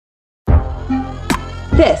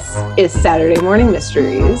This is Saturday Morning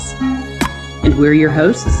Mysteries. And we're your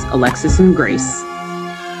hosts, Alexis and Grace.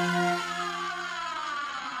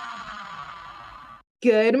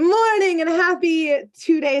 Good morning and happy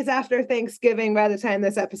 2 days after Thanksgiving by the time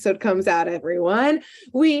this episode comes out, everyone.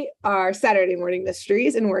 We are Saturday Morning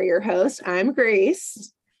Mysteries and we're your hosts. I'm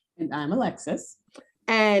Grace. And I'm Alexis.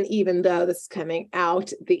 And even though this is coming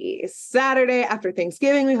out the Saturday after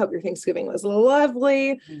Thanksgiving, we hope your Thanksgiving was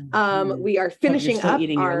lovely. We are finishing up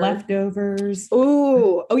eating your leftovers.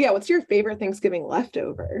 Oh yeah. What's your favorite Thanksgiving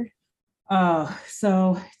leftover?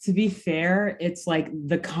 So to be fair, it's like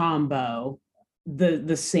the combo,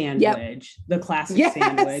 the sandwich, the classic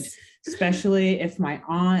sandwich, especially if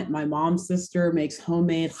my mom's sister makes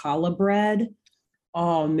homemade challah bread.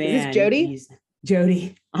 Oh man. Is this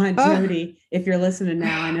Jody? Aunt Jody, if you're listening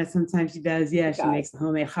now, I know sometimes she does. Yeah, she makes the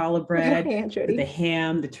homemade challah bread with the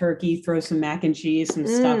ham, the turkey, throw some mac and cheese, some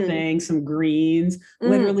stuffing, some greens.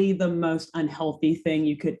 Literally the most unhealthy thing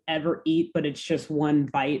you could ever eat, but it's just one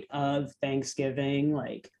bite of Thanksgiving,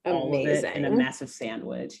 like all of it in a massive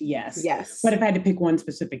sandwich. Yes. But if I had to pick one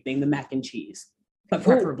specific thing, the mac and cheese, but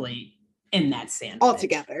preferably in that sandwich. All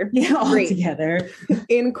together. Yeah, all together.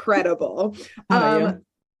 Incredible.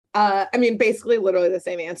 I mean, basically literally the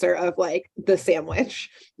same answer of like the sandwich.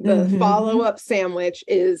 The follow-up sandwich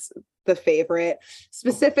is the favorite.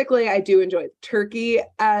 Specifically, I do enjoy turkey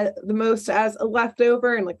the most as a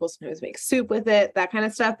leftover, and like we'll sometimes make soup with it, that kind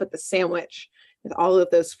of stuff. But the sandwich with all of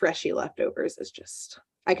those freshy leftovers is just,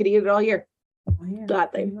 I could eat it all year.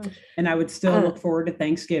 Gladly. And I would still look forward to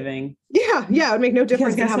Thanksgiving. Yeah, it would make no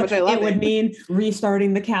difference in how much I love it. It would mean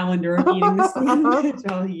restarting the calendar of eating the sandwich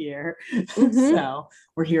all year. So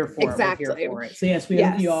we're here for it. We're here for it. So yes, we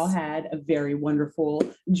hope you all had a very wonderful,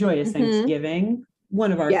 joyous Thanksgiving.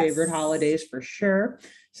 One of our favorite holidays for sure.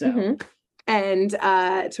 So and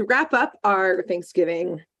to wrap up our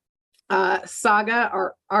Thanksgiving saga,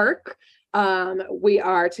 our arc, we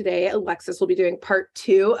are today, Alexis will be doing part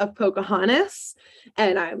 2 of Pocahontas,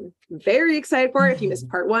 and I'm very excited for it. If you missed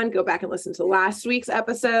part 1, go back and listen to last week's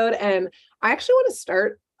episode. And I actually want to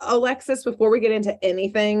start, Alexis, before we get into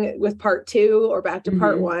anything with part 2 or back to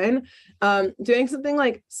part 1, doing something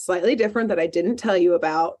like slightly different that I didn't tell you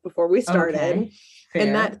about before we started. Okay. Fair.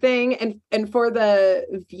 And that thing, and for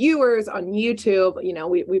the viewers on YouTube, you know,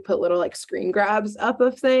 we put little like screen grabs up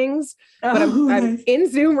of things, but I'm in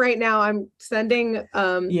Zoom right now. I'm sending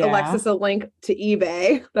Alexis a link to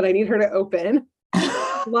eBay that I need her to open.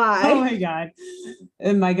 Live. Oh my God.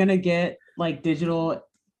 Am I going to get like digital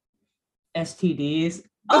STDs?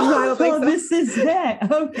 I don't think so. This is it.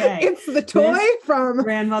 Okay. It's the toy from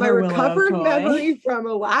Grandmother my recovered memory from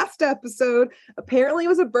a last episode. Apparently it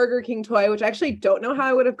was a Burger King toy, which I actually don't know how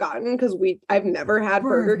I would have gotten because I've never had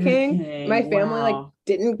Burger King. My family like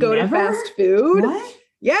didn't go to fast food. What?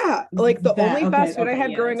 Yeah, like the only fast food I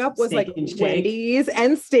had growing up was Steak like and Shake. Wendy's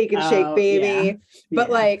and Steak and Shake, baby. Yeah.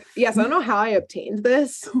 But like, yes, I don't know how I obtained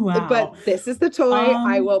this, but this is the toy.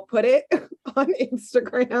 I will put it on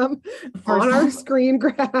Instagram on our screen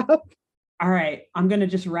grab. All right, I'm going to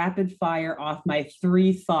just rapid fire off my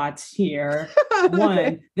 3 thoughts here.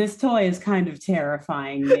 1, this toy is kind of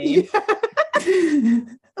terrifying me.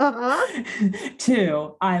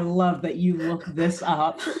 2, I love that you looked this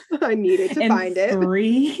up. I needed to find it.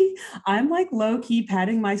 3, I'm like low-key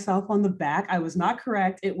patting myself on the back. I was not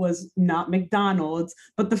correct. It was not McDonald's,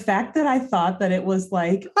 but the fact that I thought that it was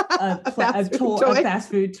like a fast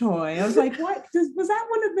food toy. I was like, what? Was that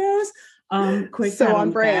one of those? Quick so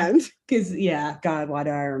on brand. Because God, why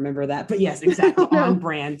do I remember that? But yes, exactly on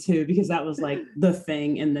brand too, because that was like the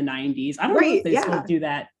thing in the 90s. I don't know if they still do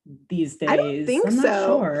that these days. I don't think I'm not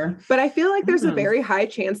so. Sure. But I feel like there's a very high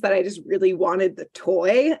chance that I just really wanted the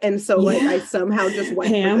toy, and so like I somehow just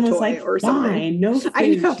went for the toy like, or something. No food.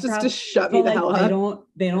 I know, just to shut me the hell up.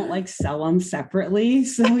 They don't like sell them separately,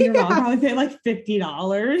 so your mom probably paid like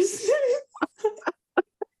 $50.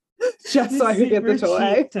 Just so I could get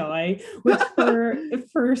the toy, which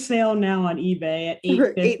for sale now on eBay at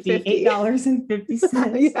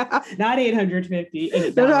 $8.50. Not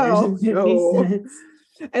 $850, $8.50.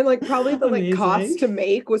 And like probably the like cost to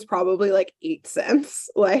make was probably like 8 cents.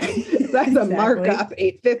 Like that's a markup,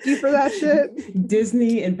 $8.50 for that shit.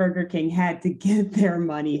 Disney and Burger King had to get their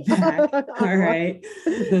money back. All right.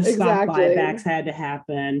 The stock buybacks had to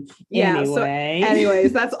happen. Yeah. Anyway. So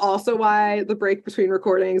anyways, that's also why the break between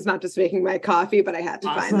recordings, not just making my coffee, but I had to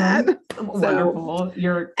find that. Wonderful.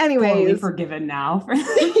 You're totally forgiven now for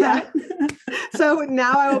that. So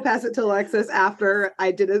now I will pass it to Alexis after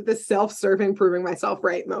I did the self-serving proving myself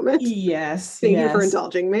right moment. Yes. Thank you for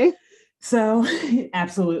indulging me. So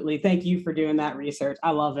absolutely. Thank you for doing that research.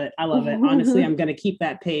 I love it. I love it. Honestly, I'm going to keep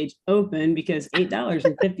that page open because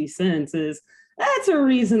 $8.50 that's a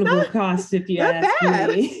reasonable cost if you ask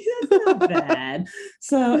me. That's not bad.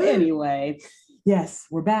 So anyway, yes,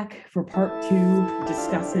 we're back for part 2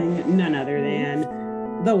 discussing none other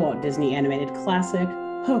than the Walt Disney animated classic,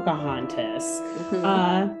 Pocahontas.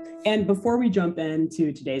 And before we jump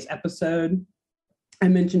into today's episode, I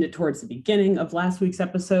mentioned it towards the beginning of last week's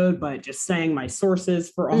episode, but just saying my sources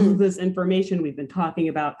for all of this information we've been talking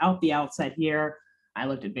about out the outset here. I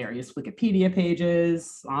looked at various Wikipedia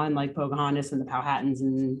pages on like Pocahontas and the Powhatans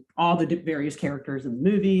and all the various characters in the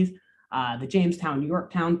movies, the Jamestown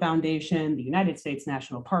Yorktown Foundation, the United States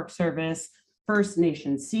National Park Service, First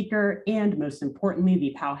Nation Seeker, and most importantly,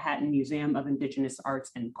 the Powhatan Museum of Indigenous Arts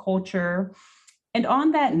and Culture. And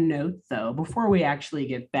on that note, though, before we actually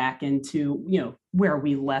get back into, where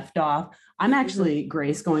we left off, I'm actually,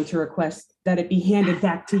 Grace, going to request that it be handed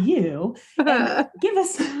back to you and give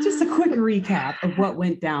us just a quick recap of what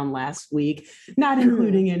went down last week, not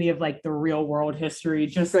including any of like the real world history,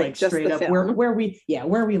 just like straight up where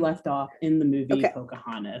we left off in the movie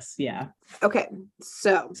Pocahontas. Yeah. Okay.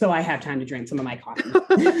 So I have time to drink some of my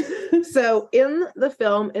coffee. So in the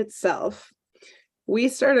film itself, we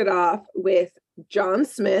started off with John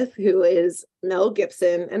Smith, who is Mel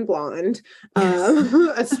Gibson and blonde,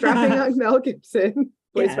 a strapping young Mel Gibson,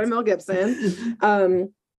 voiced by Mel Gibson,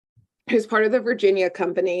 who's part of the Virginia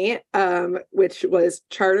Company, which was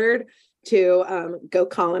chartered to go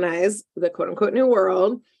colonize the quote unquote New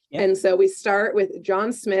World. Yep. And so we start with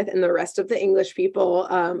John Smith and the rest of the English people,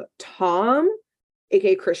 Tom,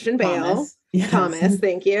 aka Christian Bale, Thomas,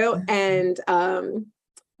 thank you, and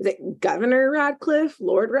is it Governor Radcliffe,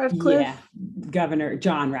 Lord Radcliffe? Yeah, Governor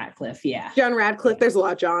John Radcliffe. Yeah, John Radcliffe. There's a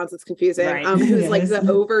lot of Johns. It's confusing. Right. Who's like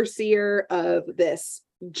the overseer of this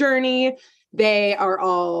journey. They are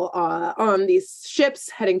all on these ships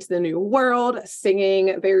heading to the New World,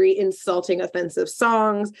 singing very insulting, offensive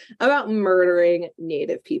songs about murdering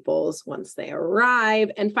Native peoples once they arrive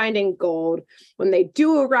and finding gold. When they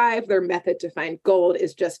do arrive, their method to find gold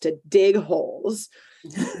is just to dig holes.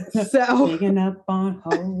 So digging up on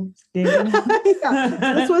holes.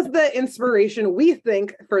 This was the inspiration, we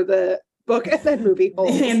think, for the book and then movie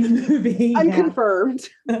holes. And the movie, unconfirmed,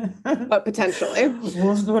 but potentially.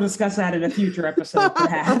 We'll discuss that in a future episode,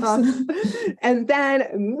 perhaps. And then,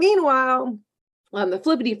 meanwhile, on the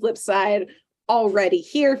flippity flip side, already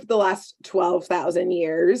here for the last 12,000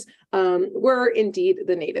 years, were indeed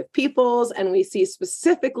the Native peoples, and we see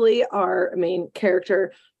specifically our main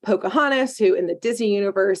character, Pocahontas, who in the Disney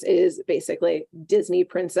universe is basically Disney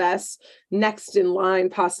princess, next in line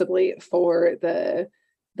possibly for the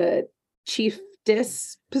chieftain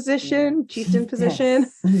position.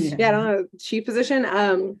 Yes. Yeah, I don't know, chief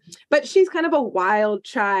position. But she's kind of a wild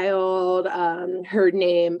child. Her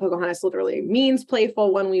name, Pocahontas, literally means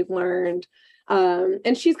playful, one we've learned.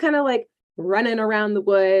 And she's kind of like running around the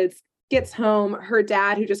woods, gets home. Her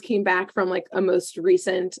dad, who just came back from like a most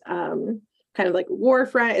recent kind of like war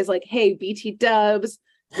front, is like, hey, BT dubs,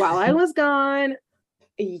 while I was gone,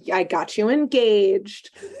 I got you engaged.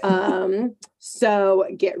 So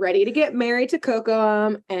get ready to get married to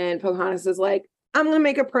Kocoum. And Pocahontas is like, I'm going to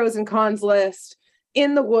make a pros and cons list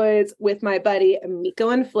in the woods with my buddy Miko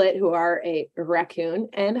and Flit, who are a raccoon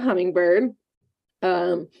and hummingbird.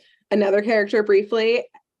 Another character briefly,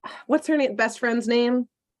 what's her name? Best friend's name?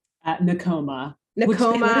 Nakoma. Which they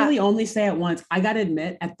literally only say it once. I gotta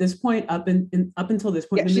admit, at this point, up until this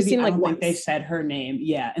point in the movie, I don't think they said her name.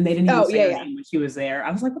 Yeah, and they didn't even say her name when she was there.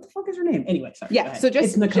 I was like, what the fuck is her name? Anyway, sorry. Yeah, so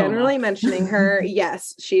just generally mentioning her,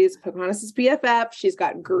 yes, she's Pocahontas' BFF. She's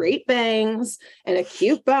got great bangs and a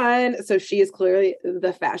cute bun. So she is clearly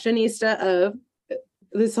the fashionista of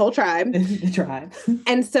this whole tribe. The tribe.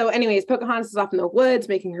 And so anyways, Pocahontas is off in the woods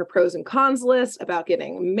making her pros and cons list about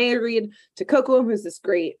getting married to Kocoum, who's this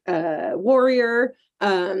great warrior.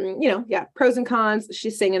 Pros and cons.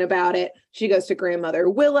 She's singing about it. She goes to grandmother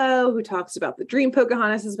Willow, who talks about the dream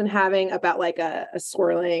Pocahontas has been having about like a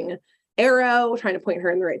swirling arrow trying to point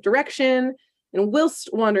her in the right direction. And whilst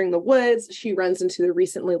wandering the woods, she runs into the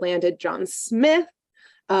recently landed John Smith.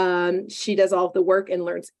 She does all of the work and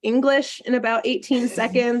learns English in about 18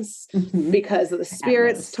 seconds because the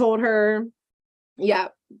spirits told her. Yeah,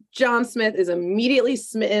 John Smith is immediately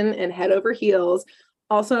smitten and head over heels.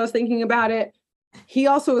 Also, I was thinking about it. He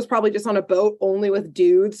also was probably just on a boat only with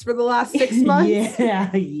dudes for the last 6 months.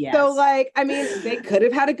 Yeah. So like, I mean, they could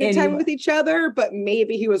have had a good time with each other, but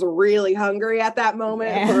maybe he was really hungry at that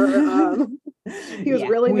moment. He was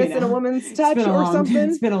really missing a woman's touch or something.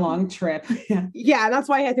 It's been a long trip. Yeah, that's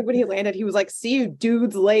why I think when he landed, he was like, "See you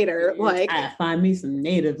dudes later." Like, find me some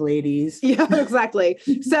native ladies. Yeah, exactly.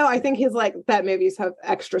 So I think his like that movies have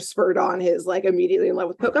extra spurred on his like immediately in love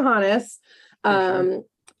with Pocahontas. Sure.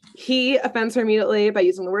 He offends her immediately by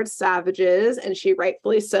using the word savages, and she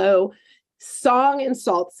rightfully so. Song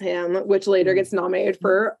insults him, which later gets nominated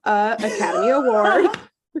for an Academy Award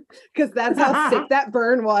because that's how sick that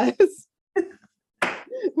burn was.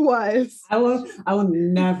 I will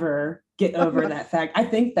never get over that fact. I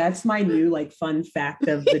think that's my new like fun fact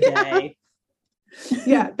of the day.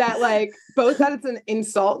 Yeah, that like both that it's an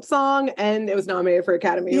insult song and it was nominated for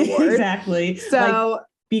Academy Award. Exactly. So like,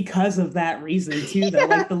 because of that reason too, though,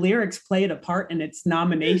 like the lyrics played a part in its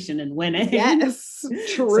nomination and winning. Yes,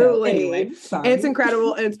 truly. So, anyway, and it's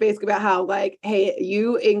incredible. And it's basically about how like, hey,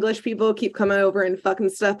 you English people keep coming over and fucking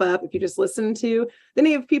stuff up. If you just listen to the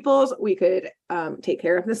native peoples, we could take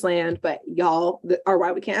care of this land. But y'all are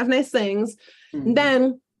why we can't have nice things. Mm-hmm. And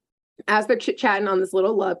then as they're chit-chatting on this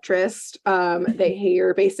little love tryst, they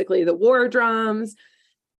hear basically the war drums.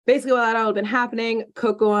 Basically, while that all had been happening,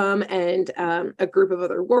 Kocoum and a group of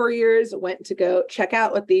other warriors went to go check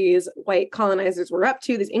out what these white colonizers were up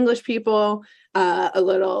to, these English people. A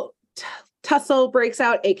little tussle breaks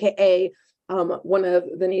out, aka one of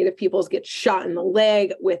the native peoples gets shot in the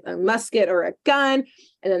leg with a musket or a gun.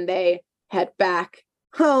 And then they head back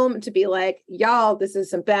home to be like, y'all, this is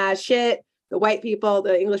some bad shit. The white people,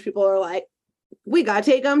 the English people are like, we gotta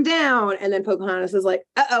take them down. And then Pocahontas is like,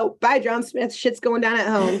 uh-oh, bye, John Smith. Shit's going down at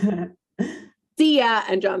home. See ya.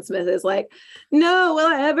 And John Smith is like, no, will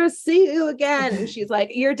I ever see you again? And she's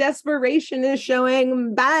like, your desperation is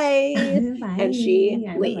showing. Bye. Bye. And she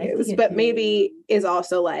leaves, but maybe is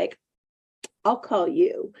also like, I'll call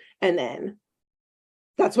you. And then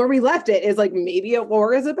that's where we left it, is like maybe a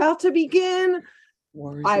war is about to begin.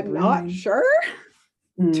 I'm not sure,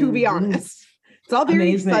 to be honest. It's all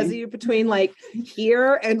very fuzzy between like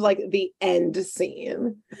here and like the end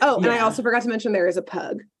scene. Oh, yeah. And I also forgot to mention there is a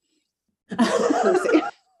pug.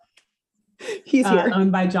 He's here.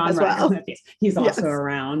 Owned by John Ratcliffe. Well. He's also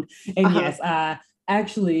around. And yes,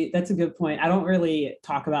 actually, that's a good point. I don't really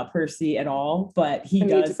talk about Percy at all, but he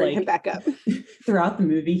does bring him back up. Throughout the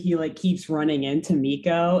movie, he like keeps running into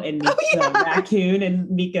Miko and meets the raccoon, and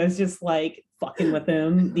Miko's just like fucking with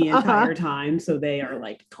him the entire time. So they are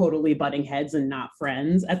like totally butting heads and not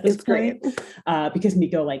friends at this point. Because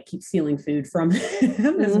Miko like keeps stealing food from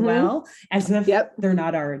him as well, as if they're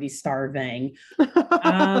not already starving.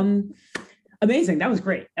 Amazing. That was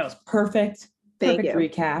great. That was perfect. Perfect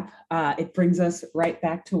recap. It brings us right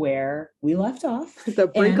back to where we left off. The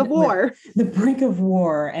brink of war. The brink of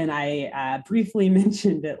war. And I briefly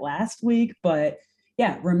mentioned it last week, but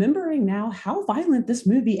yeah, remembering now how violent this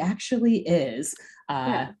movie actually is.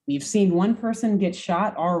 We've seen one person get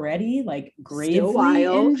shot already, like gravely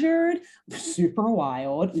injured, super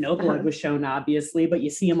wild. No blood was shown, obviously, but you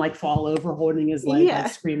see him like fall over holding his leg,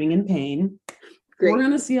 like screaming in pain. Great. We're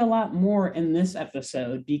going to see a lot more in this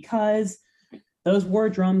episode because those war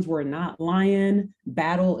drums were not lying.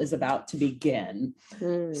 Battle is about to begin.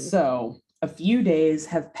 So a few days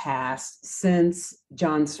have passed since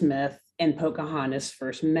John Smith and Pocahontas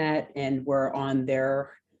first met and were on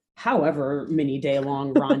their however many day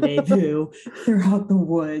long rendezvous throughout the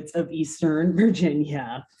woods of Eastern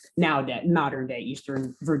Virginia, now modern day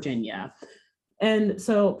Eastern Virginia. And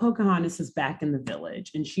so Pocahontas is back in the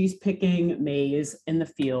village and she's picking maize in the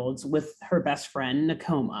fields with her best friend,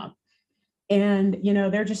 Nakoma. And, you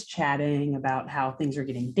know, they're just chatting about how things are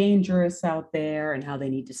getting dangerous out there and how they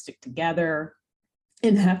need to stick together.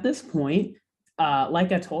 And at this point,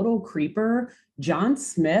 like a total creeper, John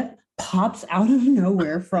Smith pops out of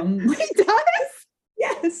nowhere from... He does?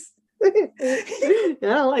 Yes. I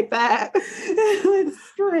don't like that. It's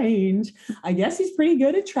strange. I guess he's pretty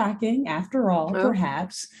good at tracking after all,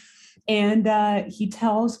 perhaps. And he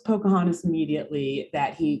tells Pocahontas immediately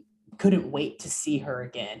that he couldn't wait to see her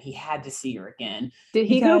again. He had to see her again. Did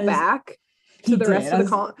he go back to the rest of the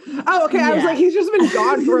colony? Oh, okay. I was like, he's just been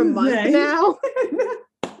gone for a month now.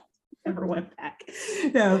 Never went back.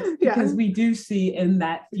 No, because we do see in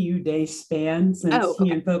that few day span since he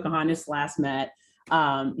and Pocahontas last met,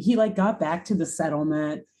 he like got back to the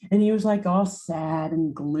settlement and he was like all sad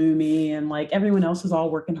and gloomy and like everyone else was all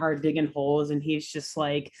working hard digging holes and he's just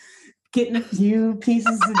like getting a few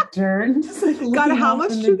pieces of dirt and just like God, how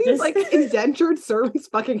much do these like indentured servants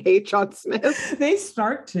fucking hate John Smith? They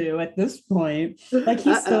start to at this point. Like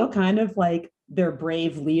he's still kind of like their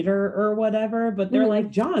brave leader or whatever, but they're like,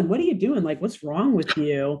 John, what are you doing? Like, what's wrong with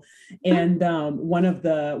you? And one of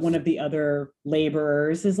the other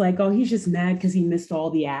laborers is like, oh, he's just mad because he missed all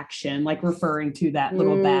the action, like referring to that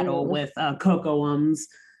little battle with Cocoam's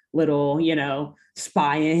little,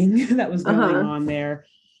 spying that was going on there.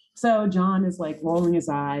 So John is like rolling his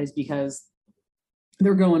eyes because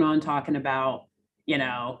they're going on talking about,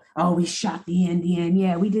 oh, we shot the Indian.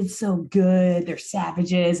 Yeah, we did so good. They're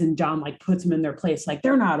savages. And John like puts them in their place. Like,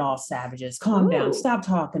 they're not all savages. Calm down. Stop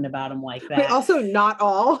talking about them like that. Wait, also not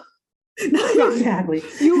all. Not exactly.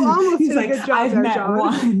 You almost did a good job. I've there, met John.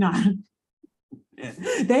 one. Not.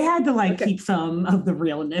 They had to keep some of the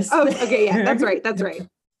realness. Oh, okay. Yeah, that's right. That's right.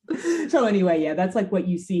 So anyway, yeah, that's like what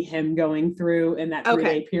you see him going through in that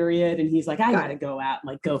 3-day period. And he's like, I gotta go out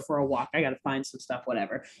and like go for a walk. I gotta find some stuff,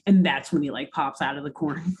 whatever. And that's when he like pops out of the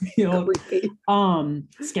cornfield,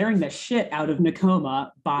 scaring the shit out of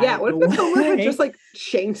Nakoma. What if Nakoma had just like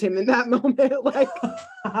shanked him in that moment? Like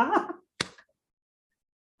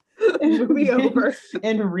movie over.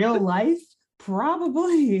 In real life,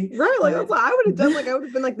 probably. Right. Like that's what I would have done. Like I would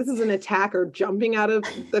have been like, this is an attacker jumping out of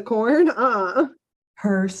the corn.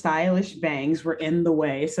 Her stylish bangs were in the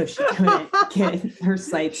way, so she couldn't get her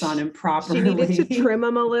sights on him properly. She needed to trim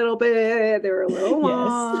them a little bit. They were a little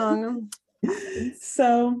long.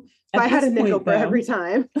 So I had a nickel for every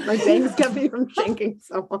time. My bangs kept me from shanking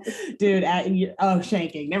someone. Dude,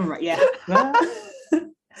 shanking. Never mind. Yeah. Well,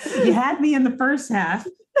 you had me in the first half,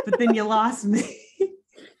 but then you lost me.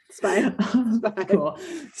 It's fine. Cool.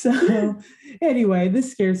 So anyway,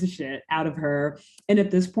 this scares the shit out of her. And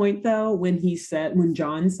at this point, though, when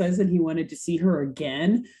John says that he wanted to see her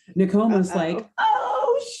again, Nakoma's like,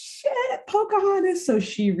 oh shit, Pocahontas. So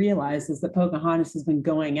she realizes that Pocahontas has been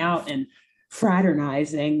going out and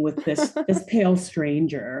fraternizing with this pale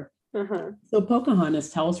stranger. So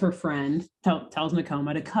Pocahontas tells her friend, tells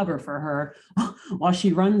Nakoma to cover for her while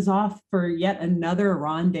she runs off for yet another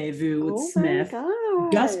rendezvous with Smith.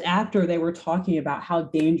 Just after they were talking about how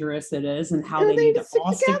dangerous it is and how they need to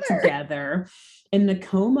all stick together. And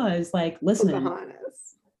Nakoma is like, listen,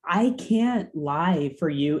 Pocahontas, I can't lie for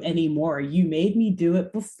you anymore. You made me do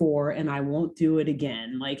it before and I won't do it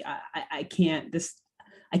again. Like I can't do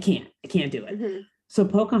it. So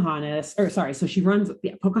Pocahontas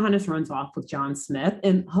runs off with John Smith,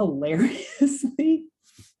 and hilariously,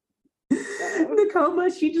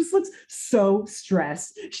 Nakoma, she just looks so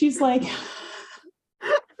stressed. She's like,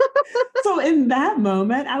 so in that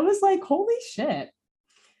moment, I was like, holy shit,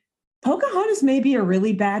 Pocahontas may be a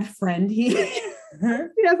really bad friend here.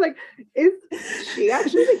 Yeah, like, is she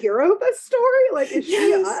actually the hero of this story? Like, is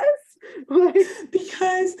she us? Like,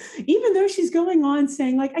 because even though she's going on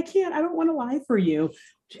saying like, I don't want to lie for you,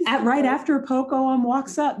 right after Pocahontas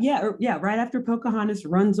walks up, right after Pocahontas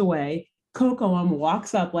runs away, Pocahontas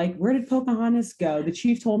walks up like, where did Pocahontas go? The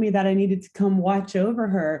chief told me that I needed to come watch over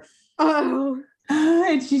her.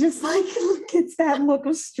 And she just like gets that look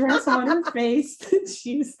of stress on her face.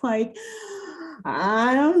 She's like,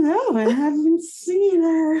 I don't know, I haven't seen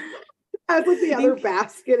her. As like the other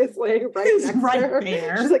basket is laying right next to her.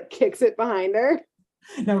 There. She just like kicks it behind her.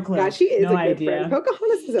 No clue. God, she is no a good idea. friend.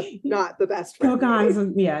 Pocahontas is not the best friend. Pocahontas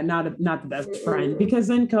is, not the best friend, because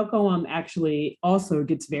then Coco actually also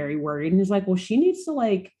gets very worried and is like, well, she needs to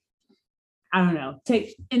like, I don't know,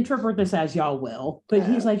 interpret this as y'all will, but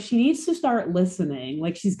he's like, she needs to start listening.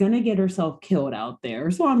 Like, she's going to get herself killed out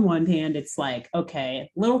there. So on one hand, it's like, okay,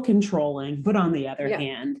 a little controlling, but on the other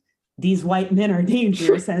hand, these white men are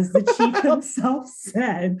dangerous, as the chief himself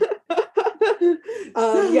said.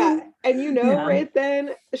 And right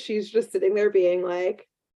then, she's just sitting there being like,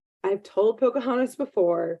 I've told Pocahontas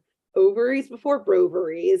before, ovaries before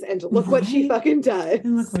broveries, and look what she fucking does.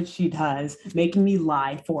 And look what she does, making me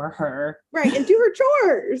lie for her. Right, and do her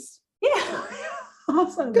chores. Yeah.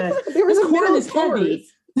 Also, there was a corn is heavy.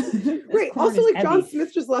 Right. Also, like, John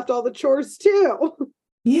Smith just left all the chores too.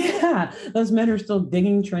 Yeah, those men are still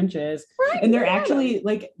digging trenches, right, and they're actually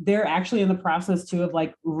in the process too of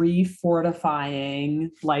like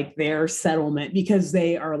refortifying like their settlement, because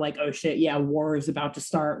they are like, oh shit, yeah, war is about to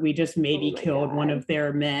start. We just maybe killed one of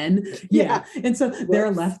their men. Yeah. And so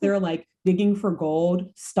they're like digging for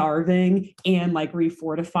gold, starving, and like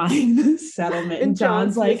refortifying the settlement. And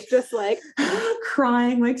John's like just like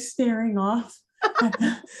crying, like staring off.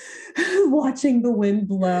 Watching the wind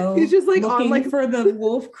blow. He's just like looking on like for the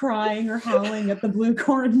wolf crying or howling at the blue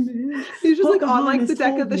corn moon. He's just like on like the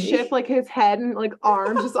deck of the ship, like his head and like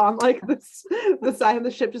arms just on like the side of the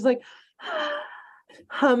ship, just like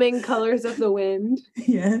humming Colors of the Wind.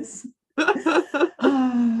 Yes.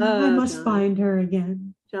 I must find her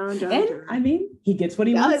again. John. I mean, he gets what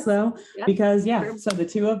he wants though, because so the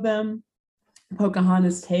two of them,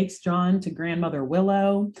 Pocahontas takes John to grandmother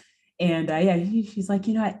Willow. And she's like,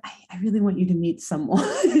 I really want you to meet someone.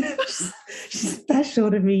 she's special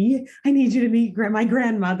to me. I need you to meet my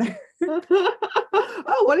grandmother.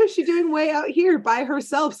 Oh, what is she doing way out here by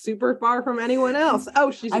herself, super far from anyone else? Oh,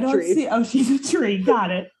 she's a tree. She's a tree. Got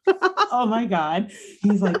it. Oh my God.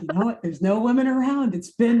 He's like, you know what? There's no women around. It's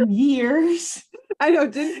been years. I know.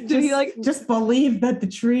 Did he like just believe that the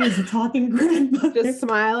tree is a talking grandmother? Just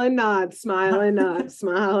smile and nod, smile and nod,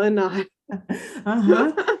 smile and nod.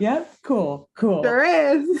 Yep. Cool. There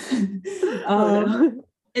is.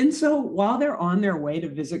 And so while they're on their way to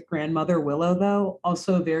visit grandmother Willow, though,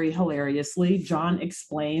 also very hilariously, John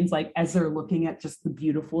explains, like, as they're looking at just the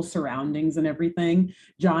beautiful surroundings and everything,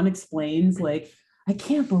 John explains, like, I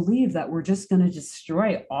can't believe that we're just going to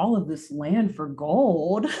destroy all of this land for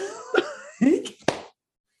gold.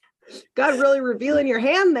 God, really revealing your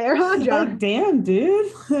hand there, huh, John? Like, damn, dude.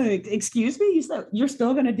 Excuse me? You're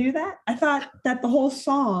still going to do that? I thought that the whole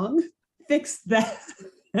song fixed that.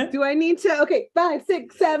 Do I need to? Okay, 5,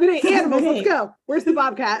 6, 7, 8 animals. Let's go. Where's the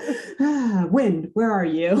bobcat? Wind, where are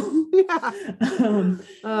you? Yeah.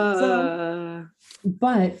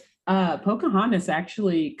 But Pocahontas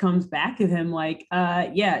actually comes back at him like,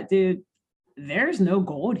 yeah, dude, there's no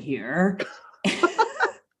gold here.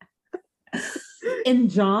 And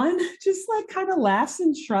John just like kind of laughs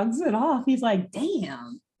and shrugs it off. He's like,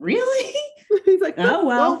 damn, really? He's like, oh,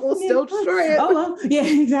 well, we'll still destroy it. Oh, well, yeah,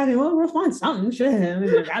 exactly. Well, we'll find something. Shit.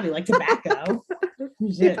 There's gotta be like tobacco.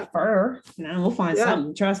 Shit, fur. We'll find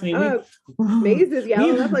something. Trust me. Mazes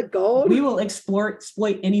yellow. That's like gold. We will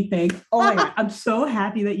exploit anything. Oh my God. I'm so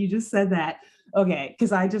happy that you just said that. Okay.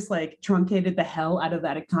 Because I just like truncated the hell out of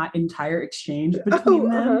that entire exchange between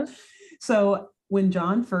them. So when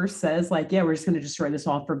John first says, like, yeah, we're just going to destroy this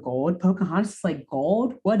all for gold, Pocahontas is like,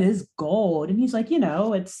 gold? What is gold? And he's like,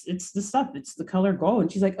 it's the stuff. It's the color gold.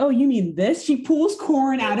 And she's like, oh, you mean this? She pulls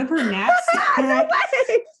corn out of her knapsack.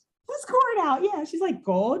 Pulls corn out. Yeah. She's like,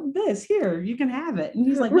 gold? This, here, you can have it. And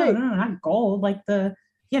he's like, no, not gold. Like I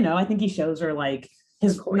think he shows her like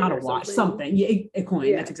his, not a watch, something. Yeah, a coin.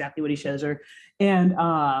 Yeah. That's exactly what he shows her.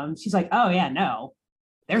 And she's like, oh, yeah, no.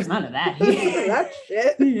 There's none of that here. That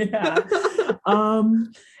shit. Yeah.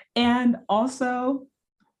 And also,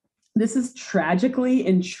 this is tragically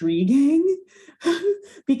intriguing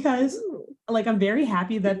because, like, I'm very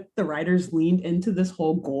happy that the writers leaned into this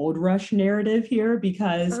whole gold rush narrative here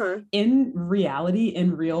because in reality,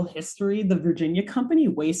 in real history, the Virginia Company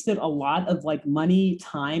wasted a lot of like money,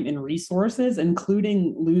 time, and resources,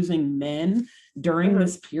 including losing men during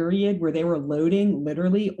this period where they were loading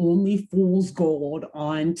literally only fool's gold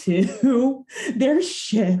onto their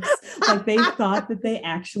ships. Like they thought that they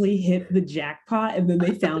actually hit the jackpot and then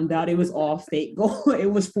they found out it was all fake gold. It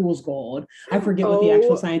was fool's gold. I forget what the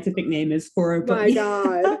actual scientific name is for it. But my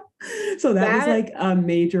God. So that was like a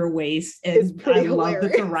major waste. And I love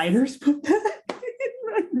that the writers put that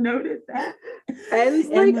noted that.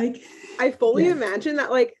 And like I fully imagine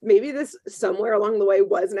that like maybe this somewhere along the way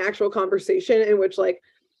was an actual conversation in which like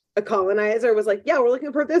a colonizer was like, yeah, we're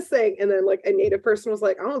looking for this thing. And then like a native person was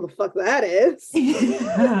like, I don't know what the fuck that is.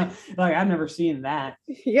 Like I've never seen that.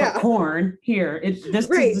 Yeah. But corn here. This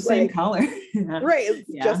is the same color. Right.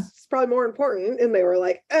 It's probably more important. And they were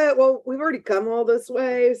like, well, we've already come all this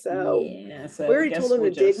way. So, we already told them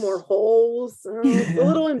to dig more holes. So it's a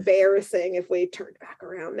little embarrassing if we turned back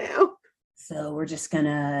around now. So we're just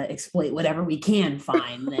gonna exploit whatever we can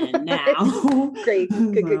find then now. Great.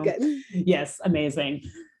 Good. Yes, amazing.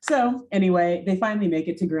 So anyway, they finally make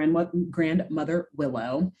it to grandmother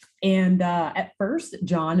Willow. And at first,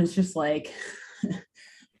 John is just like,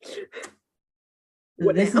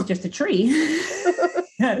 this is just a tree.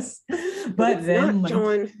 Yes. But then,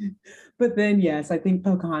 yes, I think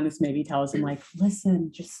Pocahontas maybe tells him like,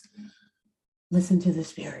 listen to the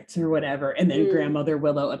spirits or whatever. And then grandmother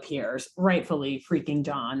Willow appears, rightfully freaking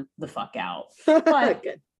John the fuck out. But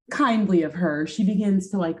kindly of her, she begins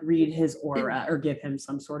to like read his aura or give him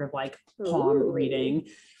some sort of like palm reading.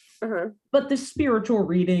 But the spiritual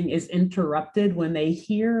reading is interrupted when they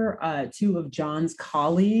hear two of John's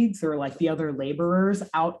colleagues or like the other laborers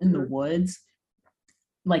out in the woods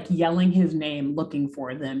like yelling his name, looking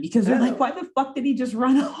for them, because they're like, why the fuck did he just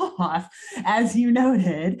run off? As you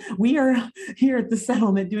noted, we are here at the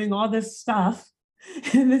settlement doing all this stuff,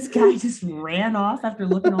 and this guy just ran off after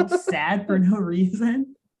looking all sad for no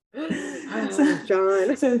reason.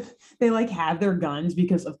 So they like have their guns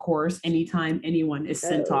because, of course, anytime anyone is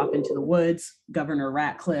sent off into the woods, Governor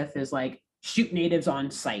Ratcliffe is like, shoot natives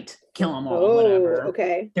on sight, kill them all, whatever.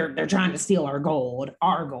 Okay. They're trying to steal our gold.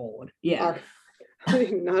 Yeah.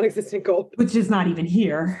 Non-existent gold, which is not even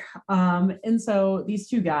here. And so these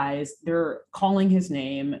two guys, they're calling his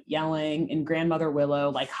name, yelling, and Grandmother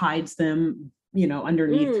Willow like hides them,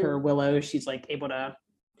 underneath her willow. She's like able to,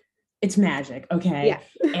 it's magic. Okay. Yeah.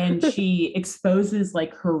 And she exposes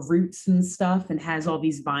like her roots and stuff and has all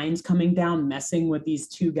these vines coming down, messing with these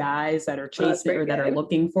two guys that are chasing or that are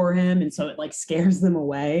looking for him. And so it like scares them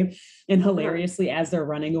away. And hilariously, as they're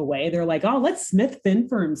running away, they're like, oh, let Smith fend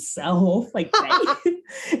for himself. Like,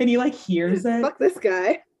 and he like hears it. Fuck this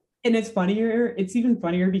guy. And it's even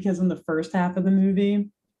funnier because in the first half of the movie,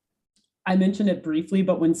 I mentioned it briefly,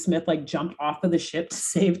 but when Smith like jumped off of the ship to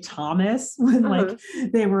save Thomas, when like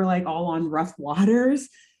they were like all on rough waters,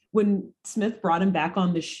 when Smith brought him back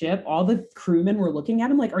on the ship, all the crewmen were looking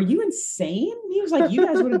at him like, are you insane? He was like, you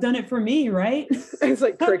guys would have done it for me, right? It's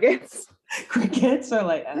like crickets. Crickets are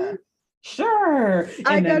like, sure.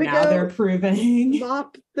 And then now they're proving.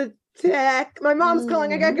 Mop the deck. My mom's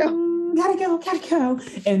calling. I gotta go. Gotta go.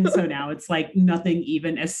 And so now it's like nothing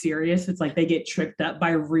even as serious. It's like they get tripped up by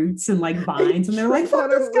roots and like vines, and they're like, fuck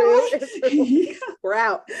this guy. Yeah. We're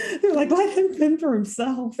out. They're like, let him fend for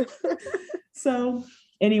himself. So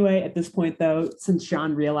anyway, at this point though, since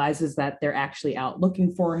John realizes that they're actually out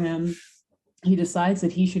looking for him, he decides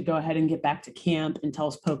that he should go ahead and get back to camp and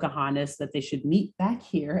tells Pocahontas that they should meet back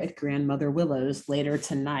here at Grandmother Willow's later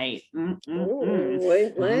tonight. Wait.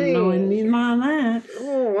 That.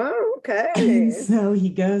 Oh, wow, okay. And so he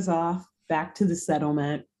goes off back to the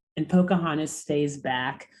settlement, and Pocahontas stays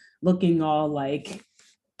back looking all like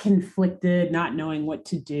conflicted, not knowing what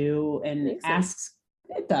to do, and asks,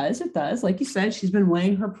 it does. Like you said, she's been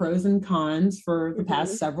weighing her pros and cons for the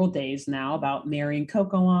past several days now about marrying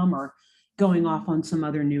Cocoam or going off on some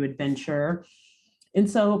other new adventure. And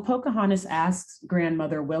so Pocahontas asks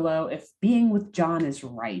Grandmother Willow if being with John is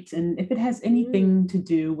right and if it has anything to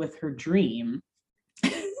do with her dream.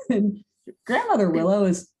 And Grandmother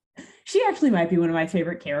Willow she actually might be one of my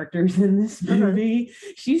favorite characters in this movie.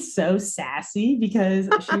 She's so sassy because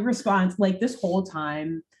she responds like this whole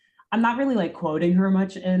time. I'm not really like quoting her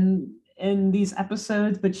much in these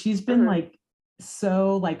episodes, but she's been like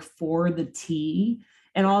so like for the tea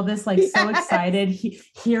and all this, like so excited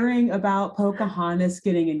hearing about Pocahontas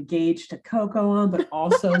getting engaged to Cocoam, but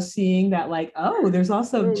also seeing that like, oh, there's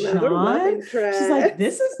also John. She's like,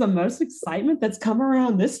 this is the most excitement that's come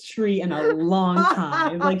around this tree in a long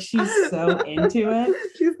time. Like she's so into it.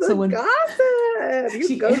 She's the gossip.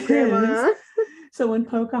 You go, Grandma. So when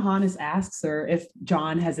Pocahontas asks her if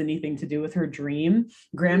John has anything to do with her dream,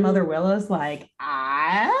 Grandmother Willow's like,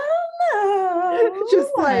 I don't know.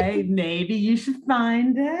 Just like maybe you should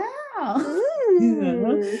find out.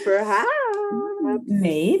 Perhaps.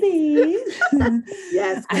 Maybe.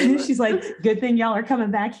 Yes. She's like, good thing y'all are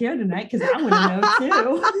coming back here tonight because I want to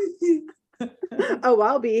know too. Oh,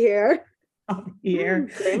 I'll be here. I'll be here.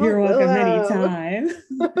 You're welcome anytime.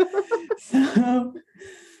 So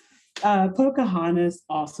Pocahontas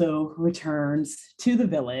also returns to the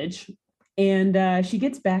village, and she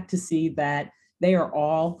gets back to see that they are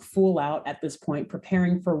all full out at this point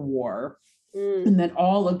preparing for war. And that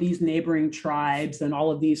all of these neighboring tribes and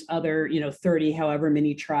all of these other, 30 however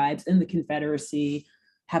many tribes in the Confederacy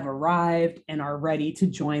have arrived and are ready to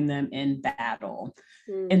join them in battle.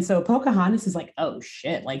 And so Pocahontas is like, oh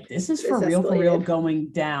shit, like this is for real going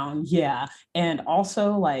down. Yeah. And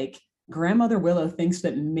also like Grandmother Willow thinks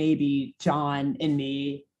that maybe John and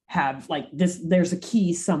me have like this, there's a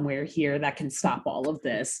key somewhere here that can stop all of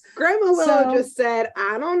this. Grandma Willow just said,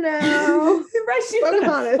 I don't know.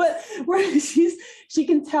 Right, but she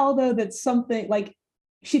can tell though that something like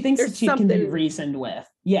she thinks that she can be reasoned with.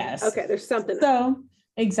 Yes. Okay, there's something. So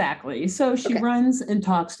exactly. So she runs and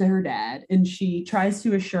talks to her dad, and she tries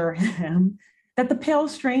to assure him that the pale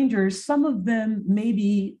strangers, some of them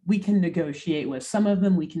maybe we can negotiate with, some of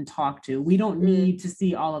them we can talk to. We don't need to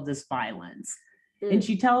see all of this violence. And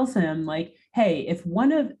she tells him like, hey, if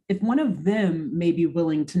one of them may be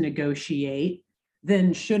willing to negotiate,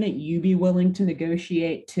 then shouldn't you be willing to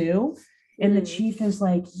negotiate too? And the chief is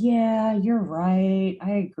like, yeah, you're right.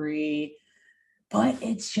 I agree. But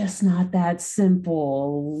it's just not that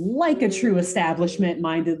simple. Like a true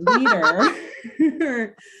establishment-minded leader.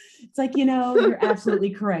 It's like, you're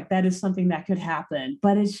absolutely correct. That is something that could happen,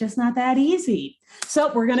 but it's just not that easy.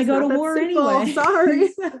 So we're going to go to war anyway. Sorry.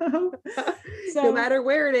 So no matter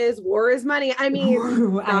where it is, war is money. I mean,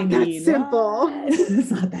 that simple.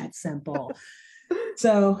 It's not that simple.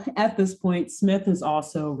 So at this point, Smith has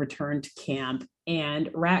also returned to camp, And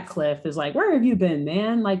Ratcliffe is like, where have you been,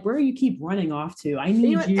 man? Like, where do you keep running off to? I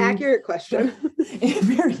need you. Accurate question.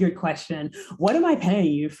 Very good question. What am I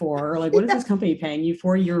paying you for? Or like, what is this company paying you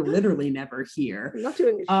for? You're literally never here. I'm not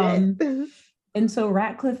doing shit. And so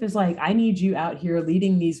Ratcliffe is like, I need you out here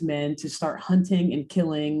leading these men to start hunting and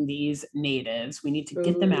killing these natives. We need to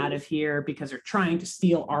get them out of here because they're trying to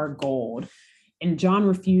steal our gold. And John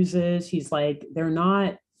refuses. He's like, they're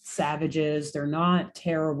not savages. They're not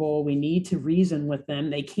terrible. We need to reason with them.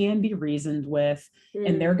 They can be reasoned with,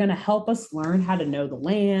 and they're going to help us learn how to know the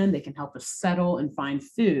land. They can help us settle and find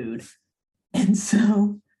food. And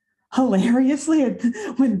so hilariously,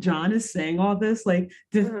 when John is saying all this, like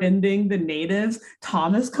defending the natives,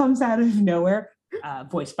 Thomas comes out of nowhere,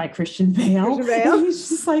 voiced by Christian Bale. And he's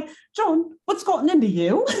just like, John, what's gotten into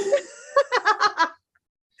you?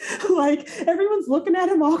 Like everyone's looking at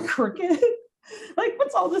him all crooked. Like,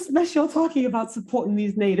 what's all this mess y'all talking about supporting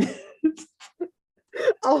these natives?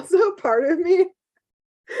 Also, part of me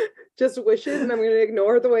just wishes, and I'm going to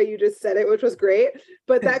ignore the way you just said it, which was great,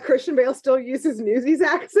 but that Christian Bale still uses Newsies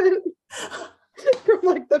accent from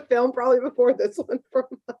like the film probably before this one from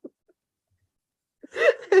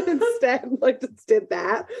and instead like just did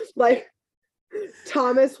that. Like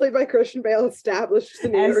Thomas, played by Christian Bale, established the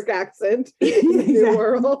New York accent in the New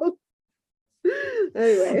World.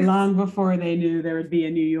 Anyway, long before they knew there would be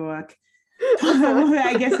a New York.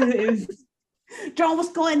 I guess it was John was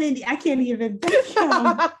going in. I can't even.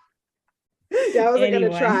 Yeah, I wasn't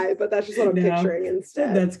gonna try, but that's just what I'm picturing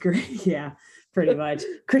instead. That's great. Yeah, pretty much.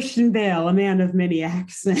 Christian Bale, a man of many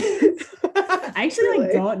accents. I actually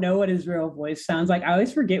really? Don't know what his real voice sounds like. I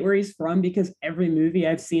always forget where he's from because every movie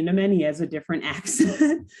I've seen him in, he has a different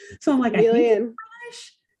accent. So I'm like, I think he's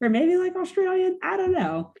British or maybe like Australian. I don't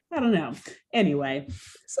know. Anyway,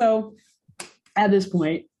 so at this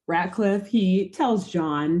point, Ratcliffe, he tells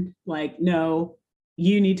John, like, no,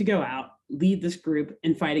 you need to go out, lead this group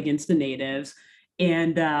and fight against the natives.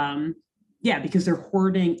 And because they're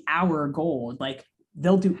hoarding our gold. Like,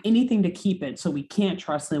 they'll do anything to keep it. So we can't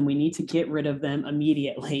trust them. We need to get rid of them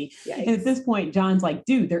immediately. Yikes. And at this point, John's like,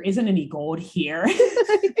 dude, there isn't any gold here.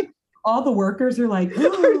 All the workers are like,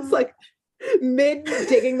 it's like mid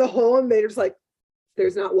digging the hole and they're just like,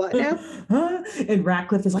 there's not what now? And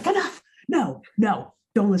Ratcliffe is like, enough. No,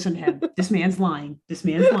 don't listen to him. This man's lying.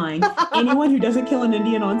 Anyone who doesn't kill an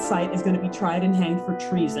Indian on sight is going to be tried and hanged for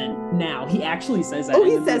treason. Now, he actually says that. Oh,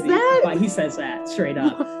 he says that? But he says that straight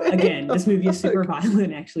up. Again, this movie is super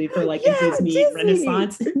violent, actually, for like a Disney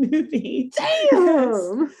Renaissance movie. Damn.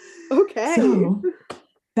 Yes. Okay. So,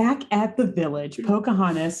 back at the village,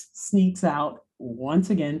 Pocahontas sneaks out once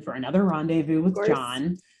again for another rendezvous with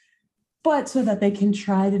John, but so that they can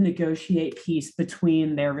try to negotiate peace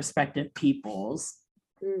between their respective peoples.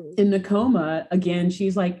 In Nakoma, again,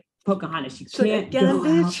 she's like, Pocahontas, you can't go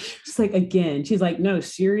out. She's like, again, she's like, no,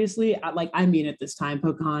 seriously, I mean it this time,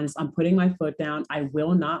 Pocahontas, I'm putting my foot down. I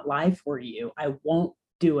will not lie for you. I won't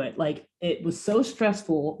do it. Like, it was so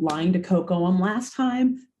stressful lying to Coco last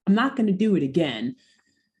time. I'm not going to do it again.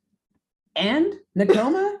 And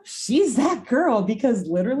Nakoma, she's that girl because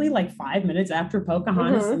literally like 5 minutes after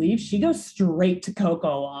Pocahontas leaves, she goes straight to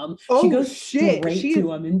Coco. She goes straight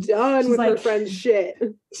to him and done with her friend's shit.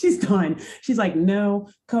 She's done. She's like, no,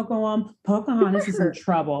 Coco, Pocahontas is in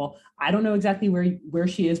trouble. I don't know exactly where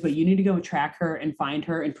she is, but you need to go track her and find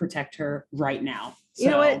her and protect her right now. So, you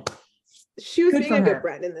know what? She was being a good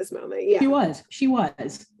friend in this moment. Yeah, she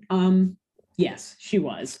was. Yes, she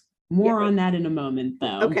was. More on that in a moment,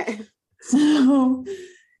 though. Okay. So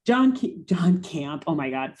John Camp, oh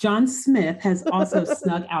my God, John Smith has also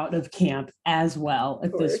snuck out of camp as well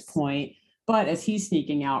at this point. But as he's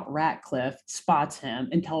sneaking out, Ratcliffe spots him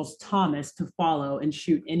and tells Thomas to follow and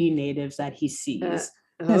shoot any natives that he sees.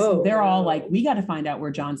 Because they're all like, we got to find out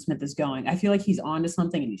where John Smith is going. I feel like he's onto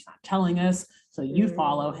something and he's not telling us. So you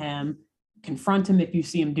follow him, confront him if you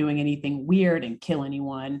see him doing anything weird, and kill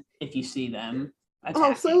anyone if you see them attacking.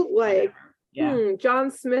 Also, like,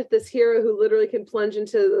 John Smith, this hero who literally can plunge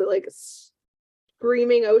into the like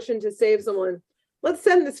screaming ocean to save someone. Let's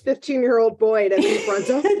send this 15-year-old boy to confront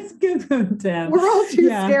him. Let's confront him. We're all too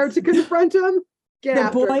scared to confront him. Get the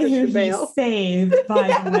after boy who he saved,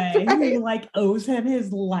 by the way, who like owes him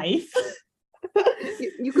his life.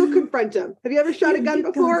 You go confront him. Have you ever shot a gun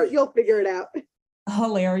before? You'll figure it out.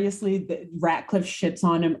 Hilariously, Ratcliffe shits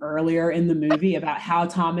on him earlier in the movie about how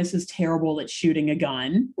Thomas is terrible at shooting a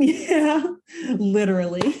gun. Yeah,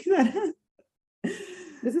 literally.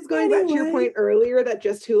 This is going back to your point earlier that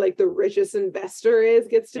just who like the richest investor is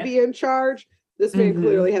gets to be in charge. This man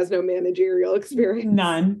clearly has no managerial experience.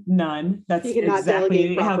 None. That's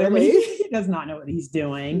exactly how he does not know what he's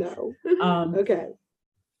doing. No. Okay.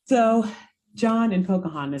 So John and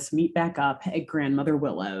Pocahontas meet back up at Grandmother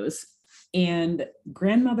Willow's, and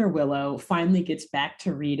Grandmother Willow finally gets back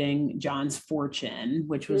to reading John's fortune,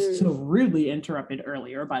 which was so rudely interrupted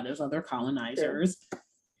earlier by those other colonizers. Sure.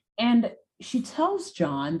 And she tells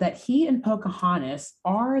John that he and Pocahontas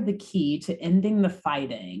are the key to ending the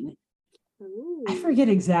fighting. Ooh. I forget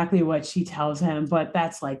exactly what she tells him, but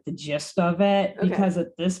that's like the gist of it. Okay. Because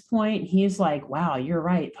at this point, he's like, wow, you're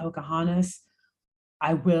right, Pocahontas.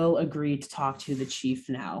 I will agree to talk to the chief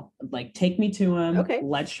now. Like, take me to him. Okay.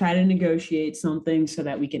 Let's try to negotiate something so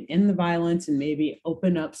that we can end the violence and maybe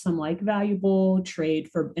open up some like valuable trade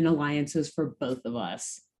and alliances for both of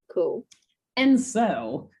us. Cool. And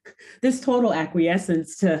so this total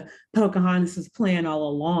acquiescence to Pocahontas's plan all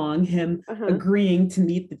along, him agreeing to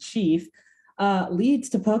meet the chief, leads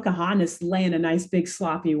to Pocahontas laying a nice big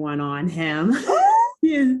sloppy one on him,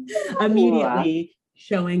 immediately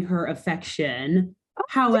showing her affection.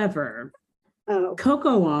 However,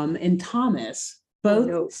 Kocoum and Thomas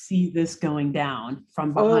both see this going down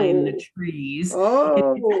from behind the trees.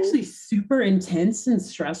 It's actually super intense and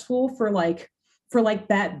stressful for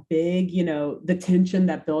that big, the tension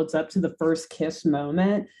that builds up to the first kiss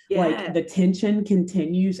moment. Yeah. Like the tension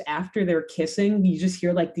continues after they're kissing. You just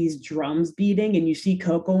hear like these drums beating and you see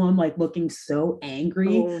Kocoum like looking so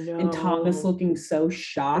angry and Thomas looking so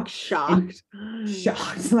shocked. Shocked.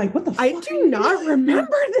 Like, what the fuck? I do not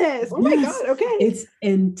remember this. Oh my God. Okay. It's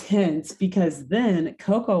intense because then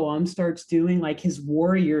Kocoum starts doing like his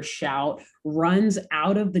warrior shout, runs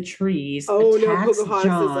out of the trees, attacks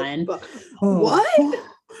John. What?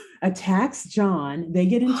 Attacks John. They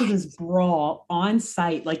get into this brawl on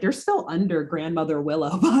site. Like they're still under Grandmother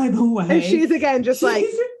Willow, by the way. And she's again just like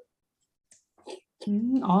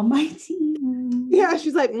almighty. Yeah,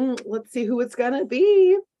 she's like, let's see who it's gonna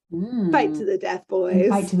be. Fight to the death, boys.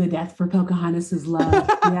 Fight to the death for Pocahontas's love.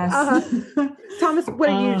 Yes. Thomas, what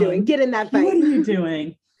are you doing? Get in that fight. What are you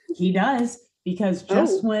doing? He does. Because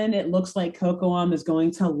just when it looks like Kocoum is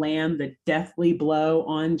going to land the deathly blow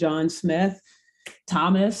on John Smith,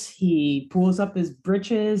 Thomas, he pulls up his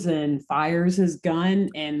breeches and fires his gun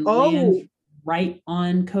and lands right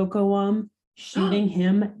on Kocoum, shooting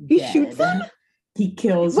him dead. He shoots him? He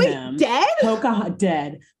kills him. Dead?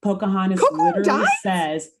 Dead. Pocahontas literally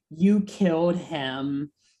says, you killed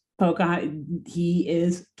him. He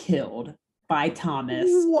is killed by Thomas.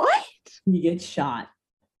 What? He gets shot.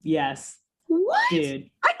 Yes. What? Dude,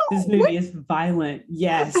 this movie is violent.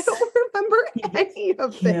 Yes. I don't remember any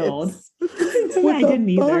of this. I didn't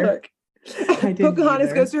either.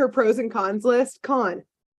 Pocahontas goes to her pros and cons list. Con.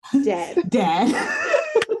 Dead.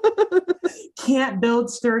 Can't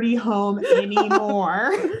build sturdy home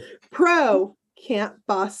anymore. Pro. Can't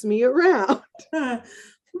boss me around.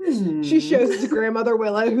 She shows it to Grandmother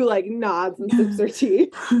Willow, who like nods and sips her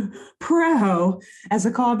tea. Pro. As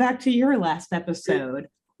a callback to your last episode.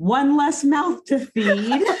 One less mouth to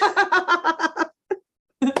feed.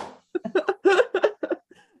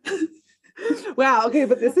 Wow. Okay.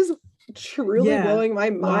 But this is truly blowing my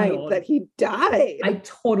mind that he died. I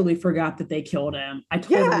totally forgot that they killed him. I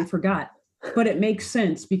totally forgot. But it makes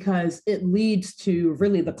sense because it leads to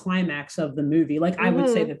really the climax of the movie. Like I would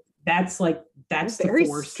say that's the very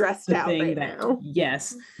force, stressed the out thing right that, now.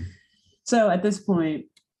 Yes. So at this point,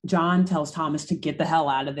 John tells Thomas to get the hell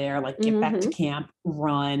out of there, like get back to camp,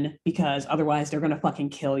 run, because otherwise they're gonna fucking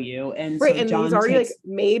kill you. And right, so and John he's already like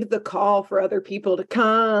made the call for other people to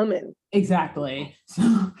come, and exactly.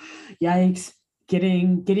 So, yikes,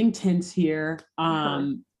 getting tense here.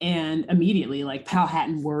 And immediately, like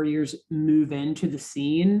Powhatan warriors move into the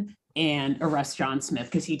scene and arrest John Smith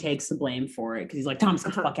because he takes the blame for it. Because he's like, Thomas,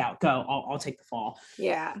 get the fuck out, go. I'll take the fall.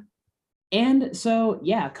 Yeah. And so,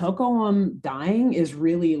 Kocoum dying is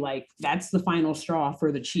really like, that's the final straw for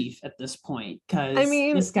the chief at this point. Because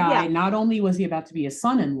this guy, not only was he about to be his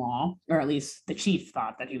son-in-law, or at least the chief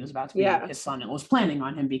thought that he was about to be his son and was planning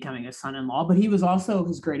on him becoming his son-in-law, but he was also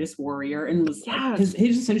his greatest warrior and was like his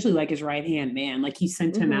essentially like his right-hand man. Like he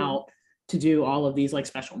sent him out to do all of these like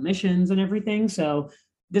special missions and everything. So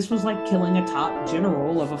this was like killing a top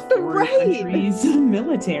general of a foreign country's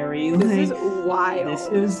military. This is wild.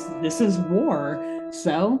 This is war.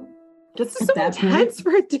 So this is so intense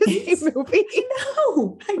for a Disney movie.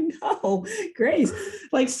 I know. Grace.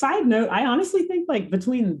 Like, side note, I honestly think like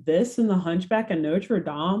between this and The Hunchback of Notre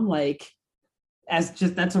Dame, like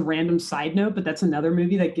that's a random side note, but that's another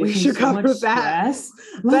movie that gives me so much stress.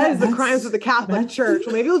 That is the crimes of the Catholic Church.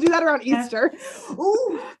 Well, maybe we'll do that around Easter.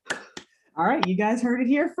 Ooh. All right, you guys heard it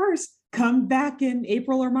here first. come back in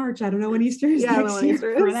April or March. I don't know when Easter is next year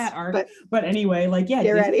for that arc. But anyway, like, yeah,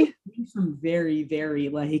 get ready. Some very, very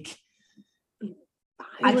like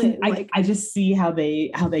I just see how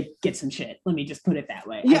they get some shit. Let me just put it that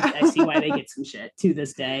way. Yeah. I see why they get some shit to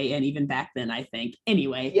this day, and even back then, I think.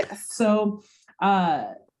 Anyway, yes. So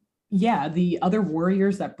the other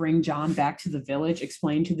warriors that bring John back to the village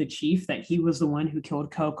explain to the chief that he was the one who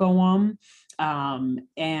killed Kocoum.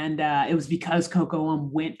 And it was because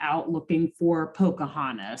Kocoum went out looking for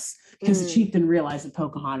Pocahontas, because the chief didn't realize that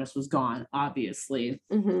Pocahontas was gone, obviously.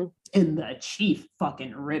 Mm-hmm. And the chief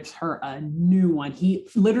fucking rips her a new one. He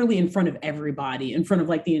literally, in front of everybody, in front of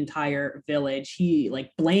like the entire village, he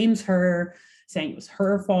like blames her, saying it was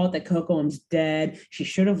her fault that Kocoum's dead. She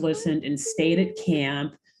should have listened and stayed at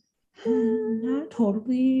camp. Not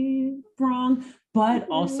totally wrong, but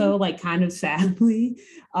also like kind of sadly,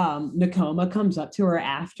 Nakoma comes up to her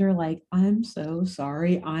after like, I'm so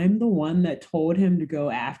sorry. I'm the one that told him to go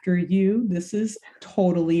after you. This is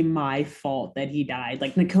totally my fault that he died.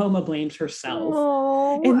 Like Nakoma blames herself.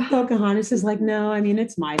 Aww. And Pocahontas is like, no, I mean,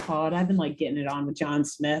 it's my fault. I've been like getting it on with John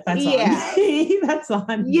Smith. That's on me. That's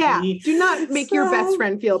on me. Do not make your best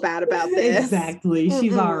friend feel bad about this. Exactly.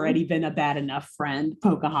 She's already been a bad enough friend.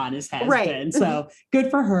 Pocahontas has been. So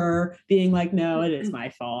good for her being like, no, it is my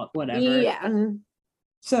fault. Whatever. Yeah.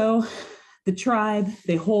 So the tribe,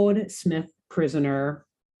 they hold Smith prisoner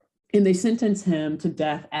and they sentence him to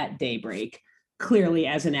death at daybreak, clearly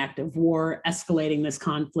as an act of war, escalating this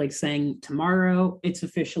conflict, saying tomorrow it's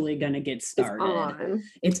officially going to get started.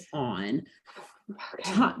 It's on.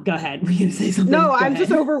 Okay. Go ahead. Were you going to say something? No, I'm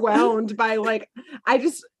just overwhelmed by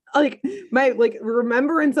my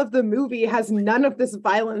remembrance of the movie has none of this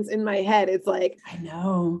violence in my head. It's like, I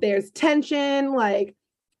know there's tension. Like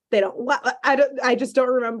I just don't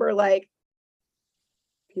remember like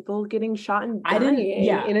people getting shot and dying.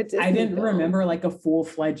 I didn't remember like a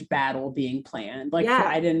full-fledged battle being planned. Like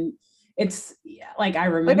I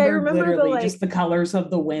remember literally just the colors of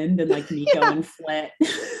the wind and like Nico and Flit.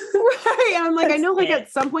 Right. And I'm like, I know like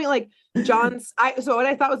at some point like so what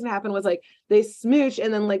I thought was gonna happen was like they smooch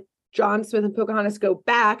and then like John Smith and Pocahontas go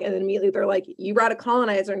back and then immediately they're like, you brought a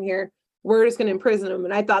colonizer in here, we're just gonna imprison him.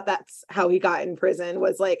 And I thought that's how he got in prison,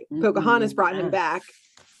 was like Pocahontas brought him back.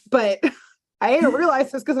 But I didn't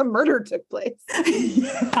realize this because a murder took place.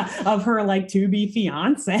 Of her like to-be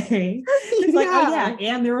fiance. It's like, oh yeah,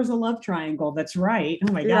 and there was a love triangle. That's right.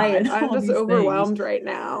 Oh my God. Right. I'm just overwhelmed right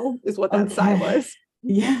now, is what that side was.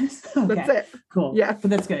 Yes. Okay. That's it. Cool. Yeah. But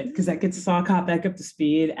that's good because that gets us all caught back up to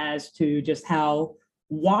speed as to just how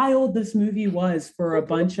wild this movie was for a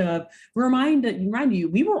bunch of remind you,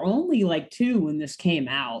 we were only like 2 when this came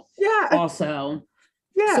out. Yeah. Also.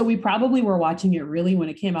 Yeah. So we probably were watching it really when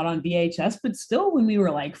it came out on VHS, but still when we were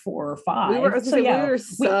like 4 or 5. We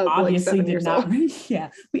obviously did not. Yeah,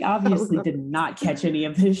 we obviously did not catch any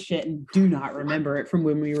of this shit and do not remember it from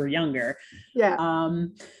when we were younger. Yeah.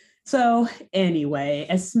 So anyway,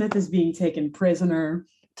 as Smith is being taken prisoner,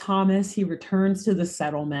 Thomas, he returns to the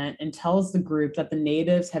settlement and tells the group that the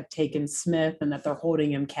natives have taken Smith and that they're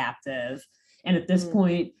holding him captive. And at this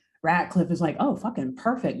point, Ratcliffe is like, oh, fucking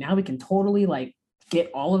perfect. Now we can totally like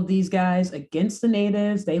get all of these guys against the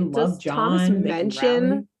natives. They love John. Thomas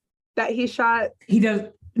mention that he shot? He does.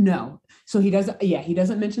 No. So he doesn't. Yeah, he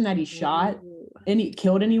doesn't mention that he shot and he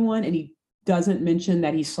killed anyone, and he doesn't mention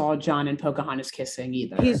that he saw John and Pocahontas kissing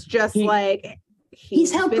either. He's just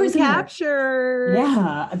he's held prisoner. Captured.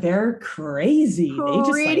 Yeah, they're crazy.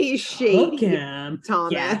 Pretty they just shady. Him.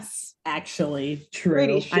 Thomas. Yes, actually, true. I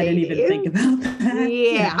didn't even think about that.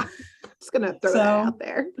 Yeah. Just gonna throw that out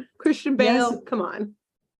there. Christian Bale, come on.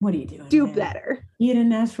 What are you doing? Do better. You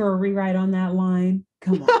didn't ask for a rewrite on that line.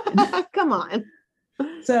 Come on. Come on.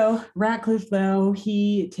 So Ratcliffe, though,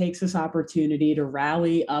 he takes this opportunity to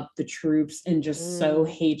rally up the troops and just sow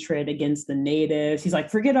hatred against the natives. He's like,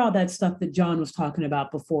 forget all that stuff that John was talking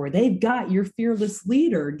about before. They've got your fearless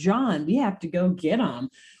leader, John. We have to go get him.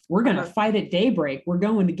 We're going to fight at daybreak. We're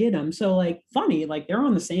going to get him. So like funny, like they're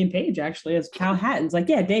on the same page actually as Powhatan's like,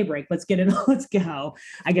 yeah, daybreak. Let's get it. Let's go.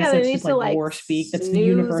 I guess it's just like war speak. That's the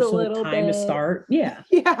universal time to start. Yeah,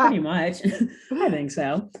 pretty much. I think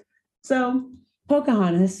so. So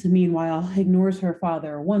Pocahontas, meanwhile, ignores her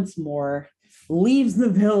father once more, leaves the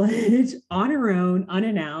village on her own,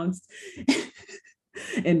 unannounced,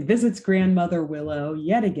 and visits grandmother Willow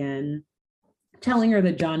yet again, telling her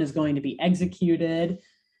that John is going to be executed.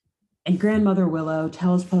 And grandmother Willow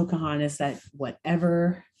tells Pocahontas that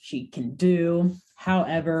whatever she can do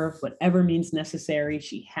However, whatever means necessary,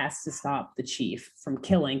 she has to stop the chief from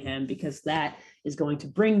killing him, because that is going to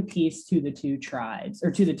bring peace to the two tribes,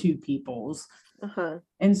 or to the two peoples.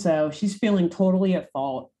 And so she's feeling totally at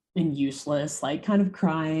fault and useless, like kind of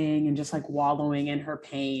crying and just like wallowing in her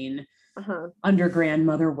pain under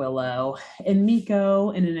Grandmother Willow. And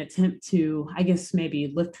Miko, in an attempt to, I guess,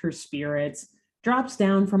 maybe lift her spirits, drops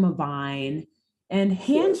down from a vine and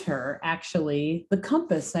hands her actually the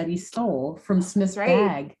compass that he stole from Smith's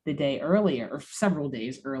bag the day earlier, or several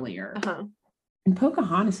days earlier. And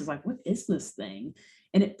Pocahontas is like, what is this thing?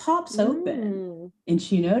 And it pops open and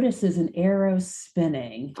she notices an arrow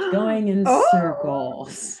spinning, going in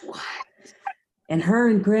circles. What? And her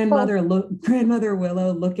and Grandmother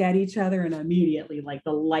Willow look at each other, and immediately like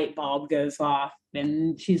the light bulb goes off.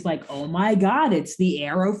 And she's like, oh my God, it's the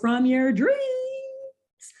arrow from your dream.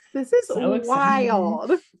 This is so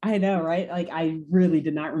wild. I know, right? Like, I really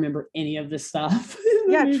did not remember any of this stuff.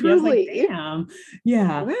 Yeah, truly. Like, damn.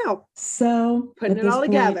 Yeah. Wow. So putting it all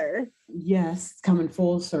together. Yes, it's coming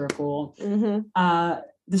full circle. The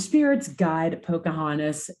spirits guide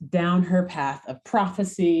Pocahontas down her path of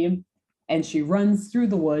prophecy, and she runs through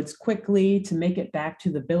the woods quickly to make it back to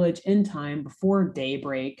the village in time before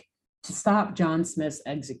daybreak, to stop John Smith's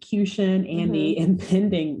execution and the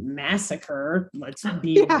impending massacre. Let's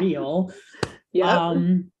be real.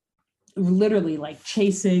 Literally like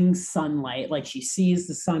chasing sunlight. Like, she sees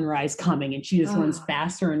the sunrise coming and she just runs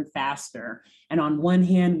faster and faster. And on one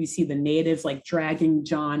hand, we see the natives like dragging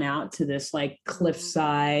John out to this like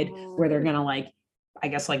cliffside where they're gonna like, I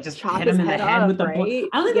guess, like just hit him in the head with the I don't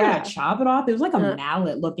think they're gonna chop it off. It was like a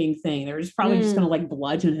mallet looking thing. They were just probably just gonna like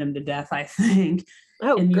bludgeon him to death, I think.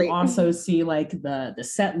 And you also see like the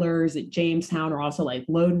settlers at Jamestown are also like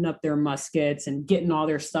loading up their muskets and getting all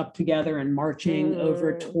their stuff together and marching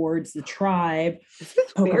over towards the tribe.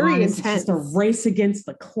 Very intense. It's just a race against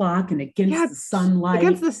the clock and against the sunlight.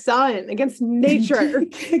 Against the sun, against nature.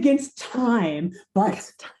 Against time.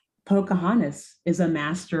 But Pocahontas is a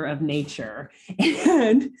master of nature,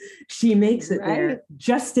 and she makes it there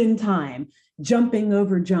just in time, jumping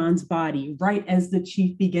over John's body right as the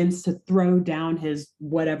chief begins to throw down his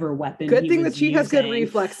whatever weapon. Good thing the chief has good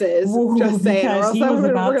reflexes. Just saying, or else that would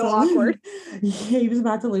have been real awkward. He was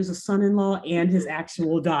about to lose a son-in-law and his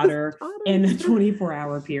actual daughter in a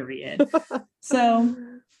 24-hour period. So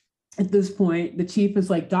at this point, the chief is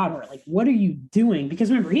like, daughter, like, what are you doing? Because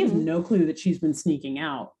remember, he has no clue that she's been sneaking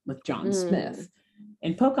out with John Smith.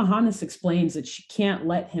 And Pocahontas explains that she can't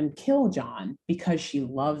let him kill John because she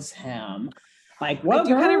loves him. Like, what? I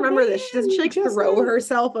do kind of remember this. Doesn't she like throw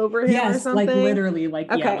herself over him or something? Like literally, like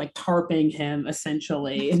like tarping him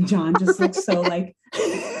essentially. And John just looks so like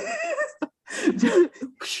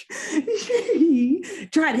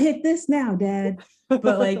try to hit this now, Dad.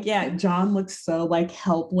 But like, John looks so like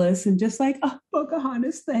helpless and just like, oh,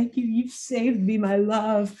 Pocahontas, thank you. You've saved me, my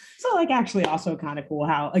love. So like, actually also kind of cool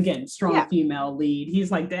how, again, strong female lead. He's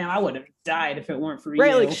like, damn, I would have died if it weren't for you.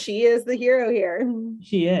 Right, like she is the hero here.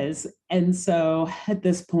 She is. And so at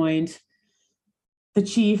this point, the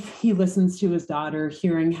chief, he listens to his daughter,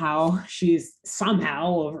 hearing how she's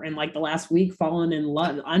somehow over in like the last week fallen in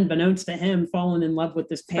love, unbeknownst to him, fallen in love with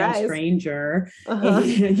this pale stranger.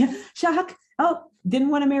 Shock. Oh, didn't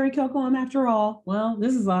want to marry Kocoum after all. Well,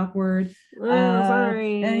 this is awkward.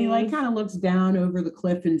 Sorry. And he like kind of looks down over the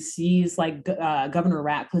cliff and sees like Governor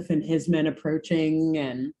Ratcliffe and his men approaching,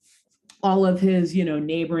 and all of his,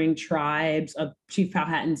 neighboring tribes of Chief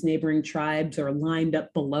Powhatan's neighboring tribes are lined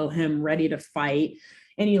up below him, ready to fight.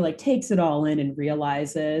 And he like takes it all in and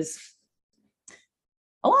realizes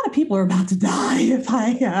a lot of people are about to die if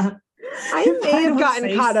I may have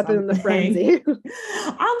gotten caught up in the frenzy.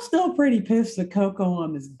 I'm still pretty pissed that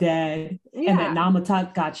Kocoum is dead and that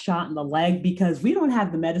Namatak got shot in the leg, because we don't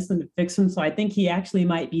have the medicine to fix him. So I think he actually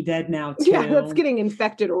might be dead now too. Yeah, that's getting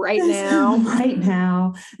infected now. Right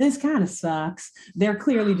now. This kind of sucks. They're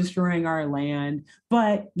clearly destroying our land.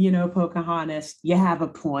 But, Pocahontas, you have a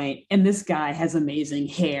point. And this guy has amazing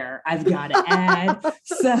hair, I've got to add.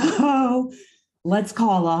 So let's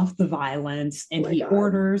call off the violence. And he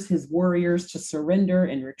orders his warriors to surrender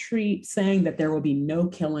and retreat, saying that there will be no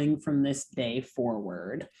killing from this day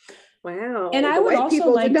forward. Wow. And I would also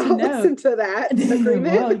like to listen to that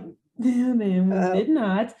agreement. Well, did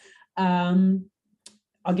not.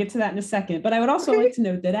 I'll get to that in a second. But I would also like to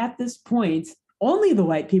note that at this point, only the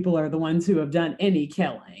white people are the ones who have done any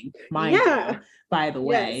killing, mind you, by the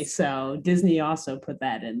way. Yes. So Disney also put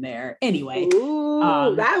that in there. Anyway.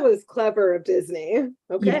 Ooh, that was clever of Disney.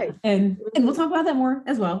 Okay. Yeah. And we'll talk about that more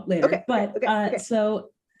as well later. Okay. But so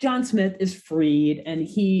John Smith is freed, and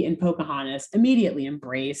he and Pocahontas immediately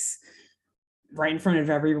embrace. right in front of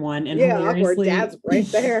everyone. And hilariously, Dad's right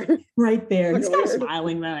there. Right there. He's kind of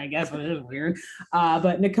smiling though, I guess, but it is weird.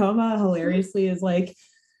 But Nakoma hilariously is like,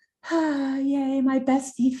 yay, my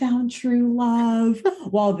bestie found true love.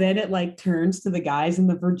 While then it like turns to the guys in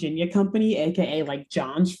the Virginia company, aka like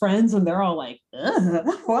John's friends, and they're all like,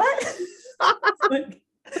 what? Like,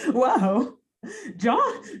 whoa.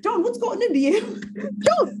 John, what's going into you?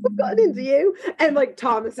 John, what's gotten into you? And like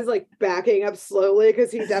Thomas is like backing up slowly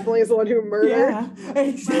because he definitely is the one who murdered. Yeah,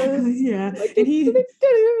 exactly. Yeah. Like, and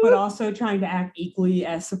but also trying to act equally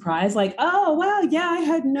as surprised, like, oh wow, yeah, I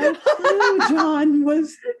had no clue John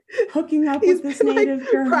was hooking up with this native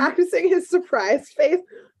girl. Practicing his surprise face.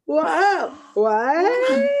 Whoa,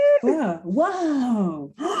 what? Whoa,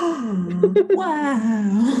 whoa,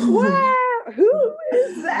 wow. Wow. Who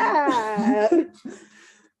is that?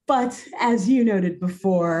 But as you noted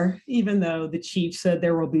before, even though the chief said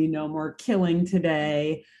there will be no more killing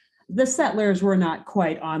today, the settlers were not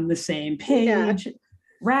quite on the same page. Yeah.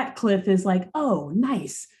 Ratcliffe is like, oh,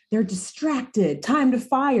 nice. They're distracted. Time to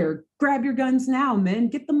fire. Grab your guns now, men.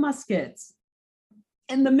 Get the muskets.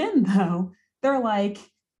 And the men, though, they're like,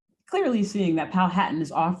 clearly seeing that Powhatan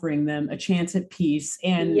is offering them a chance at peace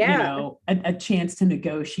and, you know, a chance to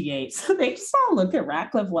negotiate. So they just all look at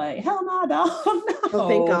Ratcliffe like, hell no, dog, no. Oh,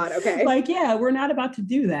 thank God. Okay. Like, yeah, we're not about to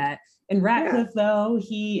do that. And Ratcliffe, though,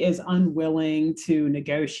 he is unwilling to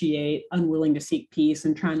negotiate, unwilling to seek peace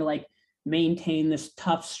and trying to like maintain this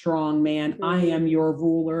tough, strong man. I am your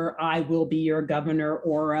ruler. I will be your governor,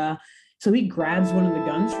 aura. So he grabs one of the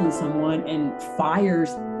guns from someone and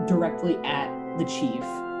fires directly at the chief.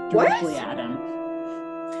 Directly at him.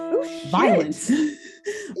 Oh, shit. Violence.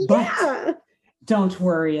 But don't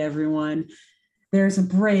worry, everyone. There's a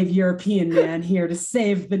brave European man here to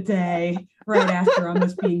save the day right after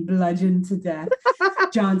almost being bludgeoned to death.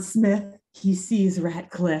 John Smith, he sees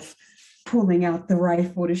Ratcliffe pulling out the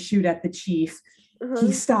rifle to shoot at the chief.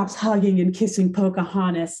 He stops hugging and kissing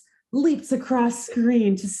Pocahontas, leaps across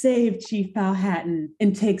screen to save Chief Powhatan,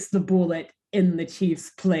 and takes the bullet in the chief's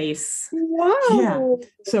place. Wow. Yeah.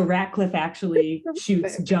 So Ratcliffe actually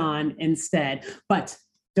shoots John instead. But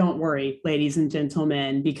don't worry, ladies and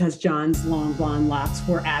gentlemen, because John's long blonde locks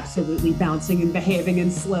were absolutely bouncing and behaving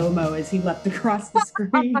in slow-mo as he leapt across the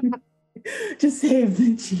screen to save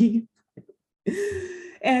the chief.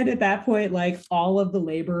 And at that point, like all of the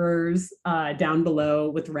laborers down below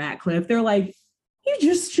with Ratcliffe, they're like, you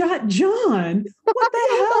just shot John. What the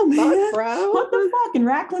hell, man? Bro? What the fuck? And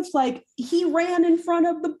Ratcliffe's like, he ran in front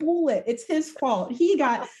of the bullet. It's his fault.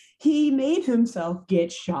 He made himself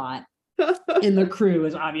get shot. And the crew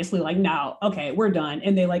is obviously like, no, okay, we're done.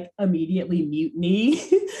 And they like immediately mutiny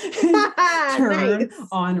and turn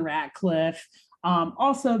on Ratcliffe.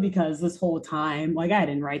 Also because this whole time, like I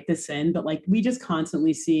didn't write this in, but like we just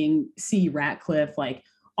constantly see Ratcliffe like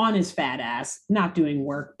on his fat ass, not doing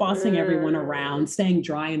work, bossing everyone around, staying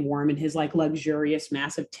dry and warm in his like luxurious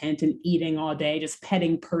massive tent and eating all day, just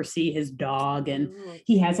petting Percy, his dog. And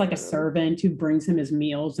he has like a servant who brings him his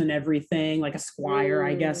meals and everything, like a squire,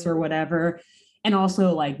 I guess, or whatever. And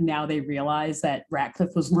also like now they realize that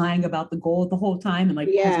Ratcliffe was lying about the gold the whole time and like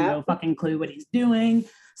has no fucking clue what he's doing.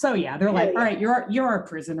 So yeah, they're like, all right, you're our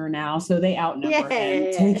prisoner now. So they outnumber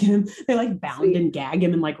him, take him, they like bound and gag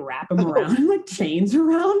him and like wrap him around and like chains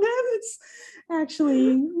around him. It's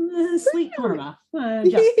actually sweet karma.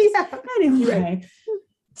 Anyway,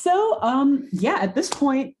 so at this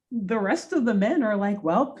point, the rest of the men are like,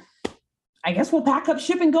 well, I guess we'll pack up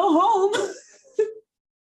ship and go home.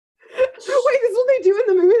 Wait, this is what they do in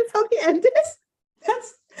the movie? That's how they end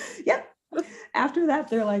it? Yep. After that,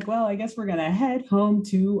 they're like, well, I guess we're going to head home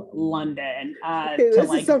to London to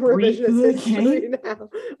like brief the king. Now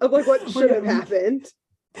of like what should have happened.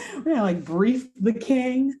 We're going to like brief the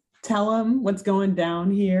king, tell him what's going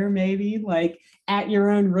down here, maybe like at your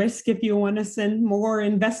own risk if you want to send more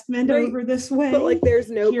investment over this way. But like there's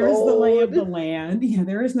no Here's gold. The lay of the land. Yeah,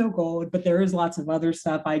 there is no gold, but there is lots of other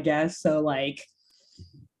stuff, I guess. So like,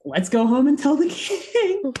 let's go home and tell the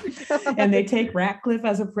king. And they take Ratcliffe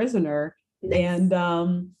as a prisoner. Nice.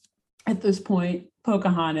 And at this point,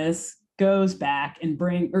 Pocahontas goes back and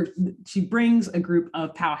she brings a group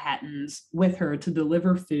of Powhatans with her to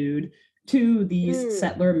deliver food to these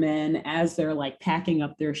settler men as they're like packing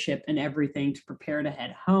up their ship and everything to prepare to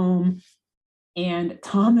head home. And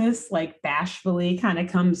Thomas like bashfully kind of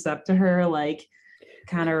comes up to her, like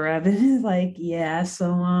kind of rubbing like, yeah,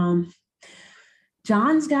 so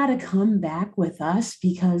John's got to come back with us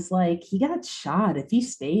because like he got shot. If he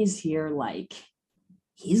stays here, like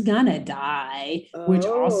he's gonna die, which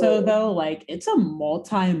also though, like it's a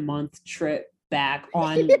multi-month trip back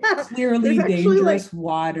on clearly dangerous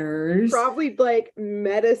waters. Probably like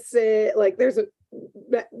medicine, like they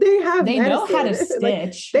know how to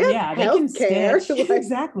stitch. Like, they can stitch.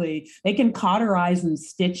 Exactly. They can cauterize and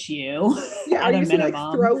stitch you. Yeah, are you saying like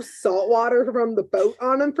throw salt water from the boat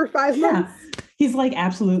on him for 5 months? He's like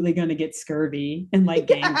absolutely going to get scurvy and like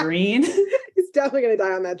gangrene. He's definitely going to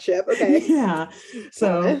die on that ship. Okay. Yeah.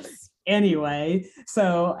 So anyway,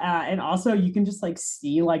 and also you can just like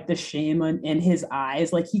see like the shame in his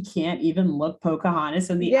eyes. Like he can't even look Pocahontas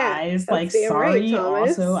in the eyes. Like, sorry,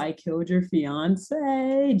 also I killed your fiance.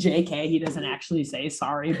 JK, he doesn't actually say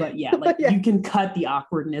sorry, but you can cut the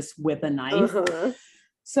awkwardness with a knife.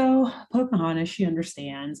 So Pocahontas, she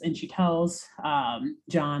understands, and she tells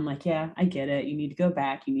John, like, yeah, I get it. You need to go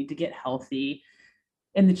back. You need to get healthy.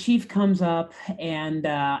 And the chief comes up, and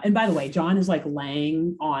by the way, John is like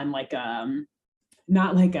laying on like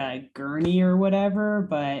not like a gurney or whatever,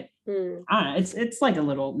 but I don't know, it's like a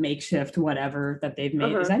little makeshift whatever that they've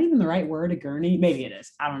made. Is that even the right word, a gurney? Maybe it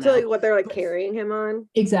is. I don't know. So like what they're like carrying him on?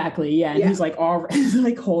 Exactly. Yeah. And he's like his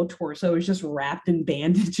like whole torso is just wrapped in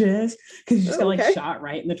bandages because he just got like shot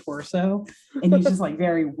right in the torso. And he's just like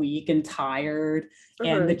very weak and tired.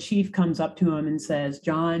 And the chief comes up to him and says,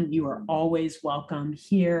 John, you are always welcome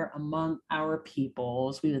here among our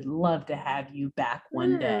peoples. We would love to have you back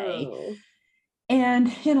one day.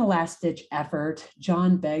 And in a last-ditch effort,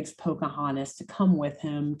 John begs Pocahontas to come with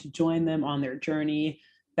him to join them on their journey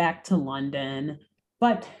back to London.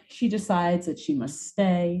 But she decides that she must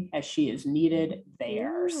stay as she is needed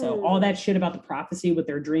there. So all that shit about the prophecy with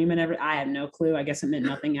their dream and everything, I had no clue. I guess it meant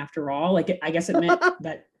nothing after all. I guess it meant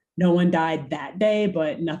that no one died that day,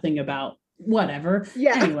 but nothing about whatever.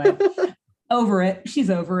 Yeah. Anyway, over it. She's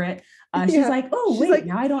over it. She's like, oh, wait, like,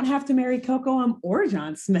 now I don't have to marry Coco or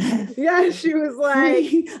John Smith. Yeah, she was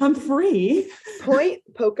like, I'm free. Point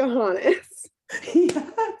Pocahontas.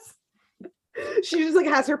 Yes. She just like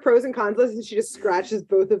has her pros and cons list and she just scratches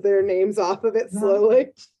both of their names off of it slowly.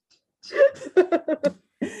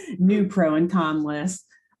 New pro and con list,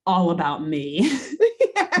 all about me.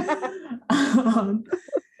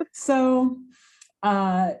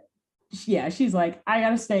 She's like, I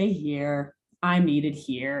gotta stay here. I'm needed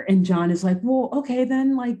here. And John is like, well, okay,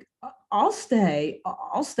 then like, I'll stay.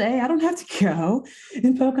 I don't have to go.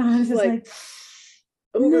 And Pocahontas is like,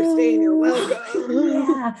 overstaying your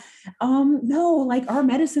welcome. No, like our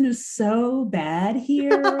medicine is so bad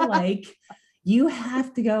here. Like you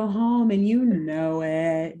have to go home and you know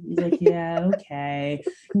it. He's like, yeah, okay.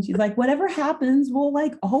 And she's like, whatever happens, we'll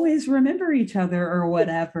like always remember each other or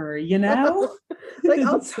whatever, you know? Like,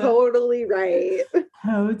 I'll totally right.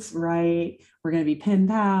 Totes right. We're gonna be pen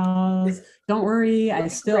pals. Don't worry, I'll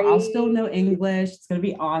still know English. It's gonna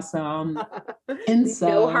be awesome. And so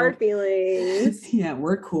no hard feelings. Yeah,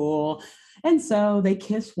 we're cool. And so they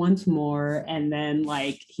kiss once more, and then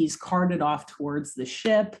like he's carted off towards the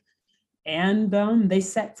ship. And they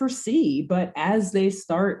set for sea. But as they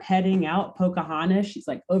start heading out, Pocahontas, she's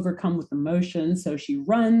like overcome with emotion. So she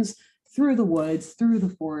runs through the woods, through the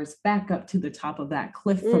forest, back up to the top of that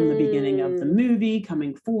cliff from the beginning of the movie,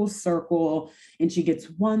 coming full circle. And she gets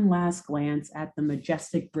one last glance at the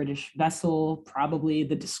majestic British vessel, probably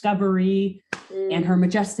the Discovery, and her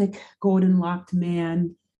majestic golden-locked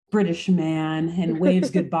British man, and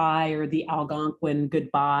waves goodbye, or the Algonquin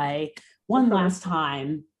goodbye, one last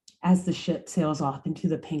time, as the ship sails off into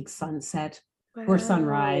the pink sunset or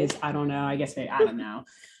sunrise. I don't know. I don't know.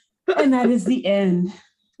 And that is the end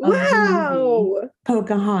of the movie,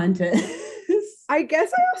 Pocahontas. I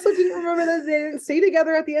guess I also didn't remember that they didn't stay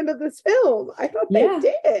together at the end of this film. I thought they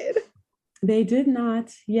did. They did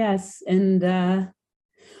not. Yes. And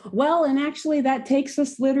and actually that takes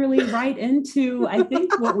us literally right into, I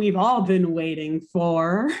think, what we've all been waiting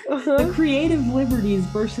for, the creative liberties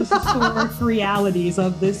versus historic realities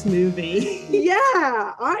of this movie.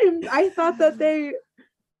 Yeah, I thought that they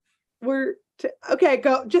were, okay,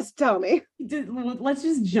 go, just tell me. Let's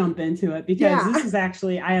just jump into it, because this is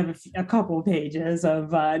actually, I have a couple pages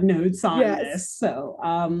of notes on this.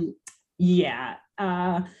 So,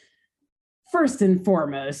 first and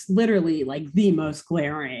foremost, literally like the most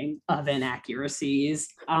glaring of inaccuracies.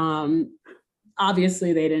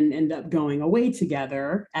 Obviously, they didn't end up going away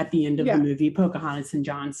together at the end of the movie, Pocahontas and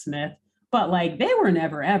John Smith, but like they were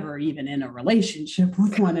never, ever even in a relationship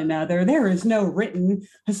with one another. There is no written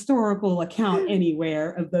historical account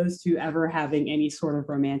anywhere of those two ever having any sort of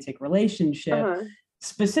romantic relationship.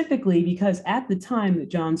 Specifically because at the time that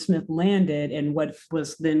John Smith landed in what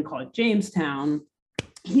was then called Jamestown,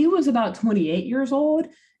 he was about 28 years old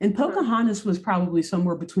And Pocahontas was probably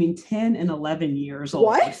somewhere between 10 and 11 years old.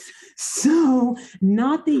 What? So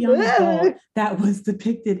not the young adult that was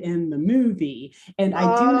depicted in the movie. And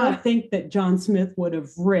I do not think that John Smith would have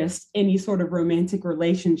risked any sort of romantic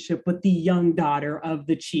relationship with the young daughter of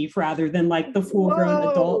the chief rather than like the full-grown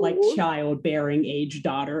adult, like childbearing age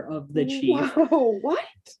daughter of the chief. Whoa, what?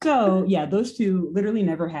 So yeah, those two literally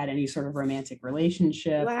never had any sort of romantic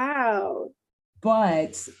relationship. Wow.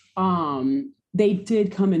 But they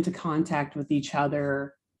did come into contact with each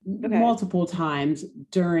other multiple times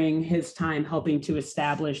during his time helping to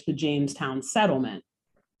establish the Jamestown settlement.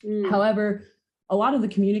 However, a lot of the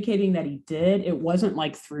communicating that he did, it wasn't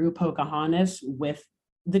like through Pocahontas with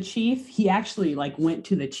the chief. He actually like went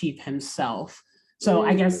to the chief himself. So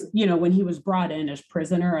I guess, you know, when he was brought in as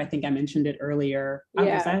prisoner, I think I mentioned it earlier.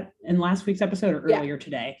 Was that in last week's episode or earlier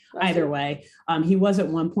today? Either way, he was at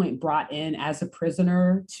one point brought in as a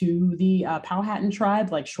prisoner to the Powhatan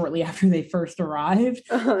tribe, like shortly after they first arrived,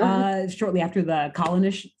 shortly after the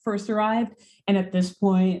colonists first arrived. And at this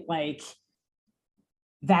point, like,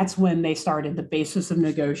 that's when they started the basis of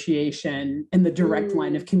negotiation and the direct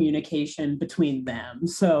line of communication between them.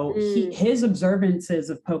 So his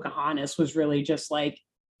observances of Pocahontas was really just like,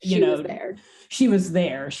 she was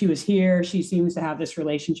there. She was here. She seems to have this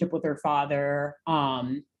relationship with her father.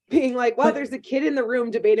 Being like, wow, there's a kid in the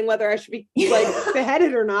room debating whether I should be like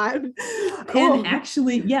beheaded or not. Cool. And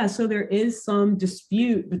actually, so there is some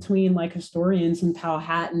dispute between like historians and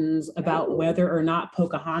Powhatans about whether or not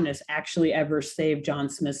Pocahontas actually ever saved John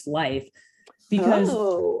Smith's life. Because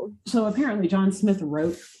so apparently John Smith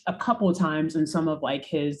wrote a couple of times in some of like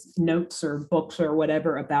his notes or books or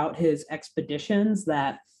whatever about his expeditions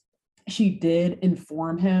that she did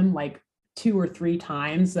inform him like 2 or 3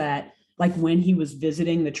 times that like when he was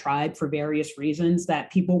visiting the tribe for various reasons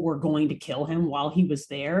that people were going to kill him while he was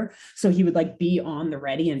there. So he would like be on the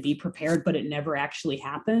ready and be prepared, but it never actually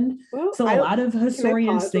happened. Well, so a lot of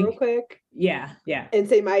historians think real quick. Yeah. And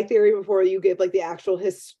say my theory before you give like the actual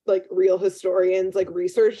real historians like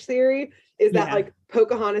research theory is that like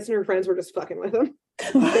Pocahontas and her friends were just fucking with him.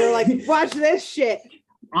 They're like, watch this shit.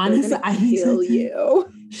 Honestly, I kill you.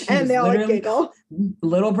 And they all like giggle.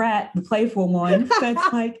 Little brat, the playful one.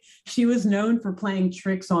 That's like she was known for playing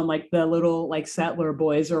tricks on like the little like settler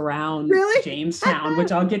boys around Jamestown,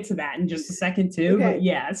 which I'll get to that in just a second too. But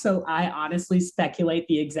yeah, so I honestly speculate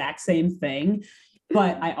the exact same thing.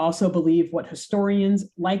 But I also believe what historians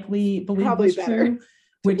likely believe was true,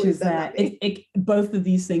 which is that both of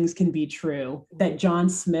these things can be true, that John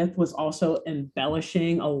Smith was also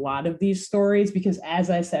embellishing a lot of these stories because, as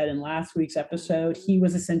I said in last week's episode, he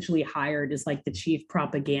was essentially hired as like the chief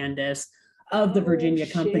propagandist of the Virginia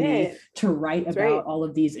Company to write about all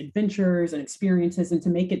of these adventures and experiences and to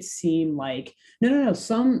make it seem like, no,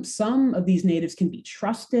 some of these natives can be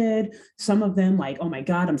trusted. Some of them like, oh my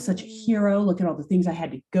God, I'm such a hero. Look at all the things I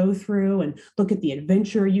had to go through and look at the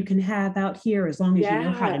adventure you can have out here as long as you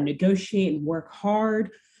know how to negotiate and work hard.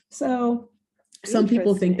 So some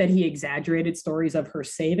people think that he exaggerated stories of her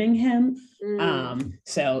saving him.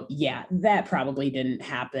 So yeah, that probably didn't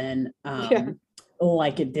happen.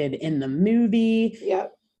 Like it did in the movie.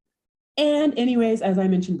 Yep. And anyways, as I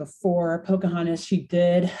mentioned before, Pocahontas, she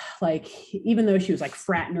did like, even though she was like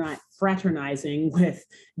fraternizing with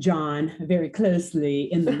John very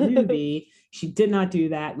closely in the movie, she did not do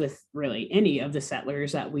that with really any of the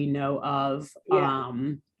settlers that we know of,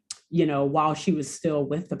 you know, while she was still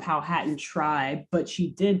with the Powhatan tribe, but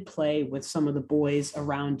she did play with some of the boys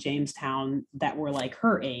around Jamestown that were like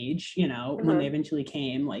her age, you know, when they eventually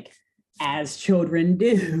came, like, as children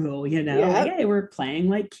do, you know, like, hey, we're playing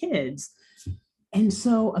like kids. And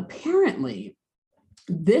so apparently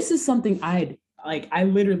this is something I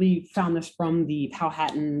literally found this from the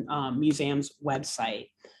Powhatan Museum's website.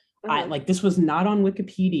 Like this was not on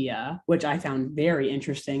Wikipedia, which I found very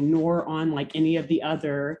interesting, nor on like any of the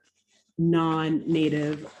other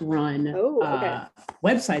non-native run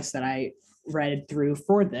websites that I read through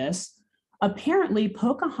for this. Apparently,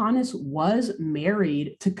 Pocahontas was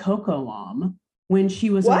married to Kocoum when she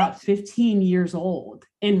was about 15 years old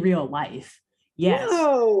in real life. Yes.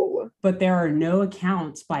 No. But there are no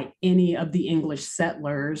accounts by any of the English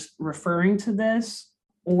settlers referring to this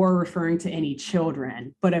or referring to any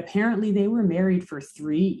children. But apparently they were married for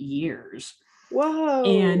 3 years. Whoa.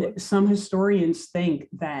 And some historians think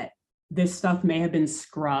that this stuff may have been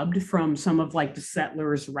scrubbed from some of like the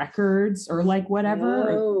settlers' records or like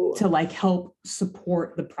whatever to like help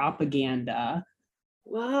support the propaganda.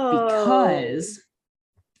 Wow. Because,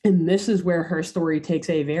 and this is where her story takes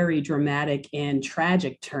a very dramatic and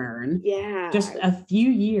tragic turn. Yeah. Just a few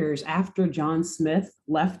years after John Smith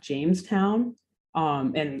left Jamestown,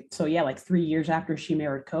 And so, yeah, like 3 years after she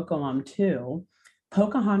married Kocoum too,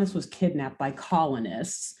 Pocahontas was kidnapped by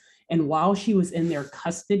colonists. And while she was in their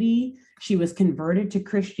custody, she was converted to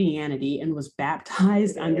Christianity and was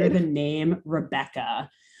baptized under the name Rebecca.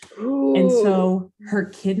 Ooh. And so her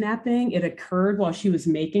kidnapping, it occurred while she was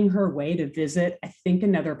making her way to visit, I think,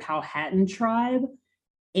 another Powhatan tribe.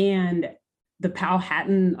 And the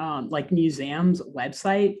Powhatan like museum's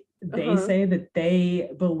website, they say that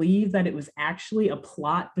they believe that it was actually a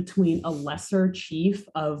plot between a lesser chief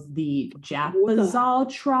of the Japazal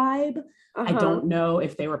tribe. I don't know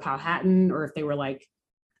if they were Powhatan or if they were like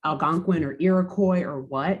Algonquin or Iroquois or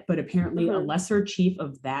what, but apparently a lesser chief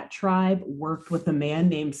of that tribe worked with a man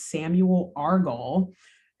named Samuel Argall,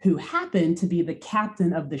 who happened to be the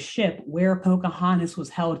captain of the ship where Pocahontas was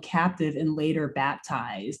held captive and later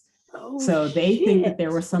baptized. So they think that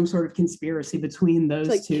there was some sort of conspiracy between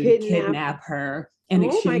those two to kidnap her in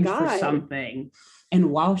exchange for something. And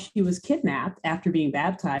while she was kidnapped after being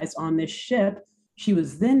baptized on this ship, she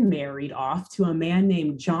was then married off to a man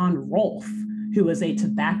named John Rolfe, who was a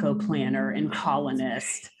tobacco planter and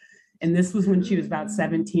colonist. And this was when she was about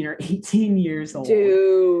 17 or 18 years old.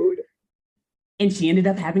 Dude. And she ended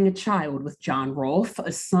up having a child with John Rolfe,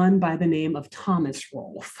 a son by the name of Thomas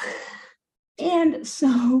Rolfe. And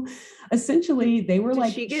so essentially they were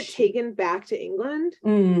Did she get taken back to England?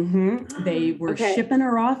 Mm-hmm. They were shipping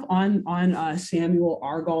her off on Samuel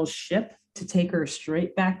Argall's ship to take her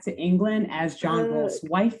straight back to England as John Rolfe's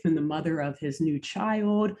wife and the mother of his new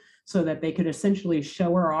child, so that they could essentially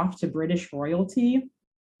show her off to British royalty.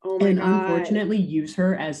 And unfortunately use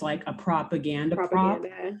her as like a propaganda prop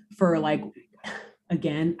for like,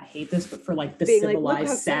 again, I hate this, but for like the being civilized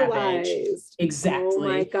like, savage. Civilized. Exactly. Oh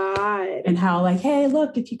my God. And how like, hey,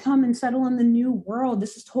 look, if you come and settle in the new world,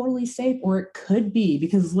 this is totally safe. Or it could be,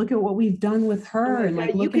 because look at what we've done with her. And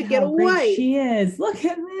like, look at how great she is. Look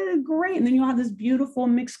at it, great. And then you'll have this beautiful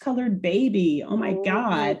mixed colored baby. Oh my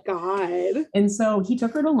God. Oh my God. And so he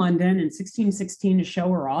took her to London in 1616 to show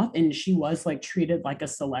her off. And she was like treated like a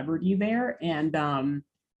celebrity there. And,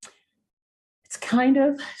 it's kind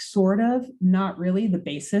of, sort of, not really the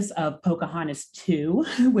basis of Pocahontas 2,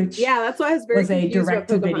 which that's why I was a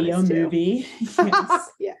direct-to-video movie. Yes.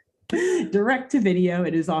 Yeah. Direct-to-video.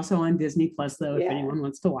 It is also on Disney Plus, though, if anyone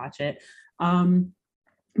wants to watch it.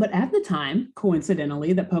 But at the time,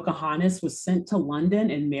 coincidentally, that Pocahontas was sent to London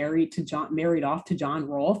and married off to John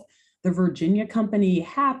Rolfe, the Virginia Company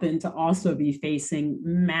happened to also be facing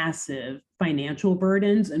massive financial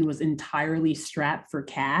burdens and was entirely strapped for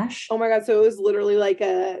cash. Oh my God. So it was literally like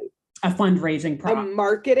a fundraising prop. A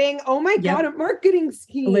marketing. Oh my God. A marketing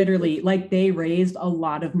scheme. Literally, like they raised a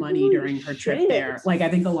lot of money during her trip there. Like I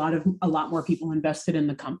think a lot more people invested in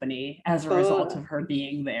the company as a result of her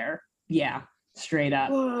being there. Yeah. Straight up.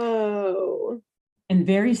 Whoa. And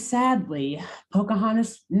very sadly,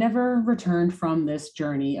 Pocahontas never returned from this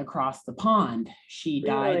journey across the pond. She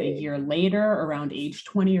died a year later, around age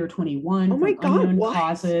 20 or 21, from unknown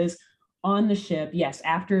causes on the ship. Yes,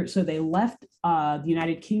 so they left the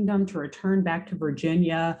United Kingdom to return back to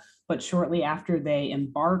Virginia, but shortly after they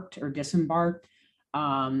embarked or disembarked,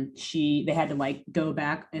 they had to like go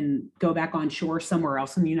back on shore somewhere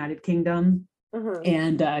else in the United Kingdom.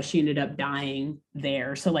 And she ended up dying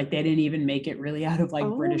there. So like they didn't even make it really out of like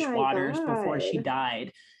British waters before she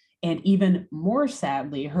died. And even more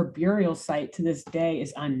sadly, her burial site to this day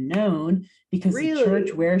is unknown because the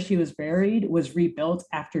church where she was buried was rebuilt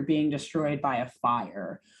after being destroyed by a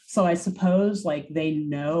fire. So I suppose like they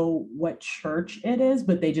know what church it is,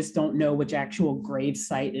 but they just don't know which actual grave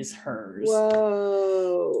site is hers.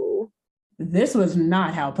 Whoa. This was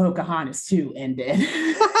not how Pocahontas 2 ended.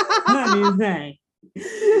 Let me say.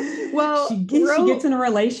 Well, she gets in a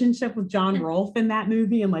relationship with John Rolfe in that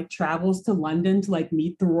movie and like travels to London to like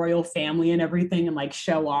meet the royal family and everything and like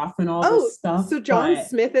show off and all this stuff. So John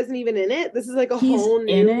Smith isn't even in it? This is like a whole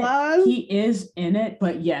new love? He is in it,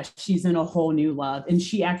 but yes, she's in a whole new love. And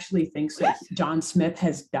she actually thinks that John Smith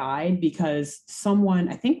has died because someone,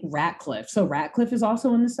 I think Ratcliffe. So Ratcliffe is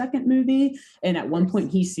also in the second movie. And at one point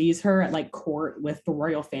he sees her at like court with the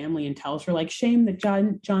royal family and tells her like, shame that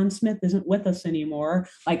John Smith isn't with us anymore.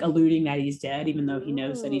 Like alluding that he's dead, even though he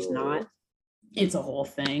knows that he's not. It's a whole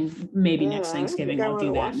thing. Maybe next Thanksgiving I'll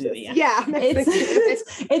do that movie. Yeah,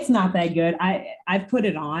 it's not that good. I've put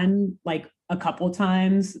it on like a couple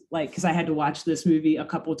times, like because I had to watch this movie a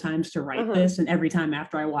couple times to write this, and every time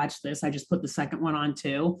after I watch this, I just put the second one on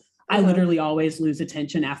too. I literally always lose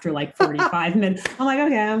attention after like 45 minutes. I'm like,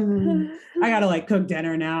 okay, I gotta like cook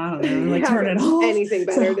dinner now. I don't know, like turn it off. Anything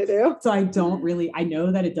better to do. So I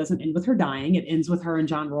know that it doesn't end with her dying. It ends with her and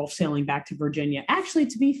John Rolfe sailing back to Virginia. Actually,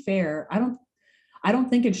 to be fair, I don't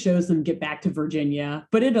think it shows them get back to Virginia,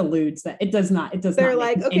 but it alludes that it does not. It does They're not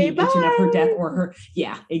like, make okay, any mention of her death or bye. her.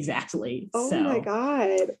 Yeah, exactly. Oh my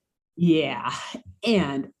God. Yeah.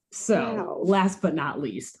 And so Wow. last but not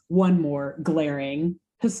least, one more glaring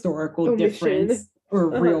historical Omission. difference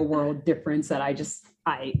or real world difference that I just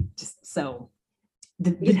so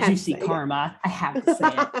the juicy karma, I have to say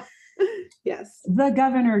it. Yes. The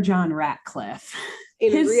Governor John Ratcliffe,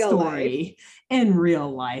 in his real story life. In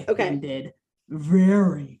real life ended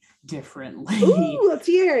very differently. Ooh, let's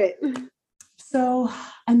hear it. So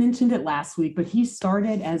I mentioned it last week, but he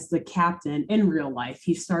started as the captain in real life.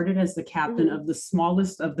 He started as the captain of the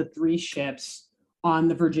smallest of the 3 ships on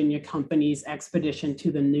the Virginia Company's expedition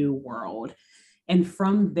to the New World. And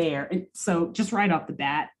from there, and so just right off the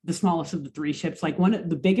bat, the smallest of the 3 ships, like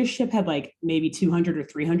the biggest ship had like maybe 200 or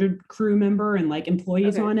 300 crew member and like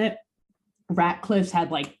employees on it. Ratcliffe's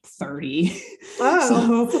had like 30.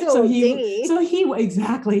 Oh, so he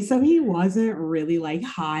wasn't really like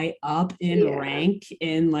high up in rank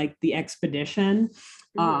in like the expedition.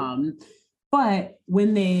 But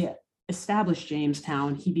when they established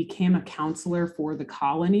Jamestown, he became a counselor for the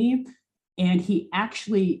colony, and he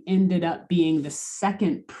actually ended up being the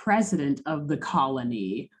 2nd president of the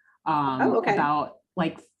colony about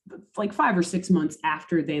like 5 or 6 months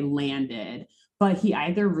after they landed. But he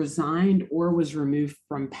either resigned or was removed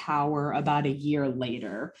from power about a year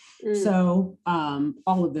later. So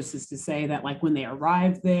all of this is to say that like when they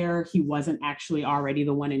arrived there, he wasn't actually already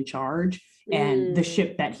the one in charge. And the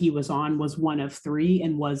ship that he was on was one of 3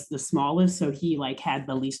 and was the smallest. So he like had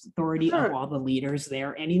the least authority of all the leaders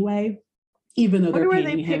there anyway, even though they're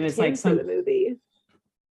painting him as like some movie.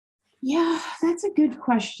 Yeah, that's a good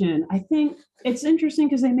question. I think it's interesting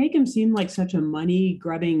because they make him seem like such a money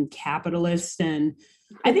grubbing capitalist. And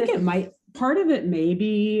I think part of it may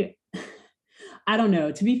be, I don't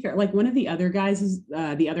know, to be fair, like one of the other guys is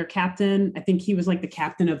the other captain. I think he was like the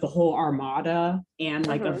captain of the whole armada and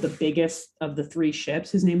like of the biggest of the 3 ships.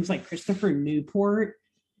 His name was like Christopher Newport.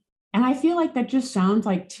 And I feel like that just sounds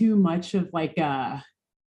like too much of like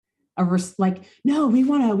no, we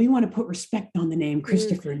want to put respect on the name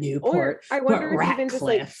Christopher Newport. Or I wonder if even just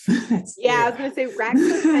like, I was gonna say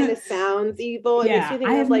Ratcliffe kind of sounds evil. It makes me think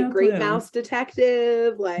of like Great Mouse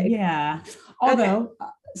Detective. Like, although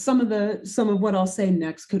some of what I'll say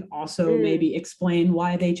next could also maybe explain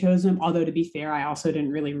why they chose him. Although to be fair, I also didn't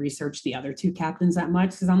really research the other 2 captains that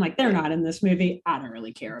much because I'm like, they're not in this movie. I don't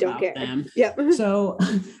really care about them. Yep. So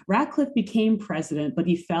Ratcliffe became president, but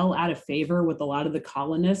he fell out of favor with a lot of the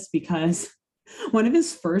colonists because one of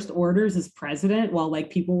his first orders as president, while like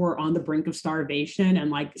people were on the brink of starvation and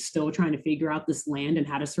like still trying to figure out this land and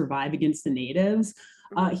how to survive against the natives,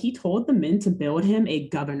 he told the men to build him a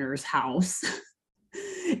governor's house.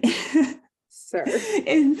 Sir.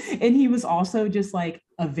 And he was also just like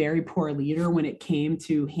a very poor leader when it came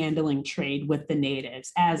to handling trade with the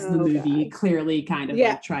natives, as the movie clearly kind of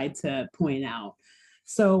like tried to point out.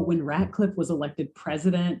 So when Ratcliffe was elected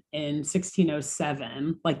president in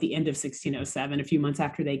 1607, like the end of 1607, a few months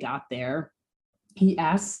after they got there, he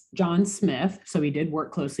asked John Smith, so he did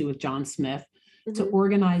work closely with John Smith, to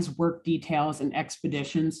organize work details and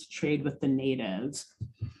expeditions to trade with the natives.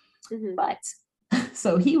 But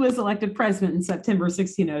so he was elected president in September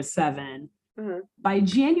 1607. By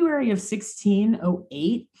January of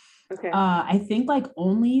 1608, I think like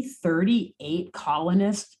only 38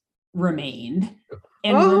 colonists remained.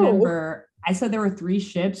 And remember, I said there were 3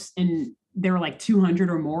 ships and there were like 200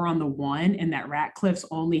 or more on the one, and that Ratcliffe's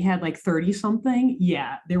only had like 30 something.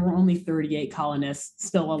 Yeah, there were only 38 colonists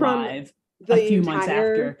still alive a few months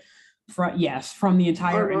after. From the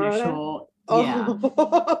entire Armada? Initial. Yeah.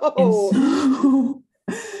 And so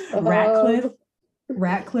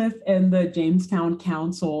Ratcliffe and the Jamestown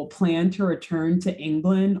Council planned to return to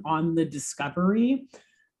England on the Discovery.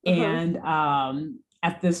 And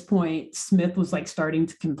at this point, Smith was like starting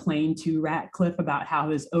to complain to Ratcliffe about how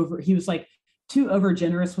he was like too over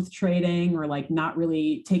generous with trading, or like not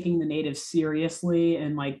really taking the natives seriously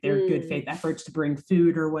and like their good faith efforts to bring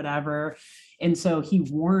food or whatever. And so he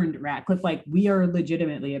warned Ratcliffe, like, we are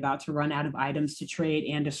legitimately about to run out of items to trade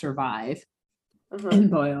and to survive. And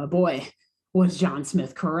boy, oh boy, was John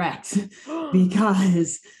Smith correct,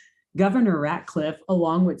 because Governor Ratcliffe,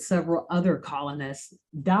 along with several other colonists,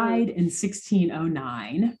 died in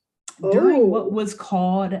 1609 during what was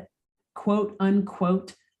called, quote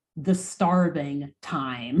unquote, the starving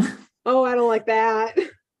time. Oh, I don't like that.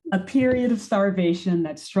 A period of starvation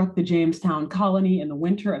that struck the Jamestown colony in the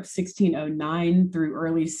winter of 1609 through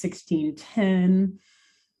early 1610.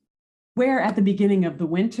 where at the beginning of the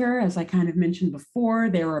winter, as I kind of mentioned before,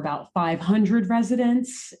 there were about 500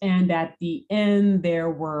 residents. And at the end, there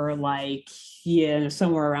were like,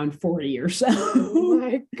 somewhere around 40 or so. Oh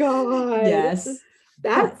my God. Yes.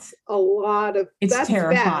 That's a lot of, it's that's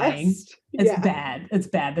terrifying. Fast. It's bad. It's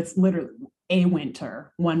bad. That's literally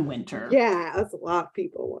one winter. Yeah, that's a lot of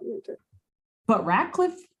people one winter. But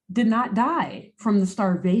Ratcliffe did not die from the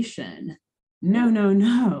starvation.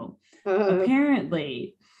 No.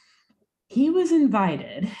 Apparently, he was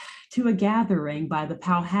invited to a gathering by the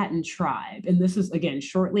Powhatan tribe. And this is, again,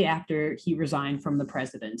 shortly after he resigned from the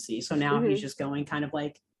presidency. So now he's just going kind of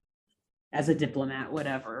like as a diplomat,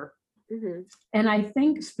 whatever. And I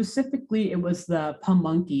think specifically it was the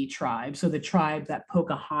Pamunkey tribe, so the tribe that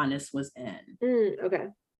Pocahontas was in. Okay.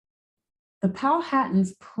 The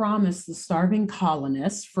Powhatans promised the starving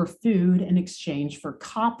colonists for food in exchange for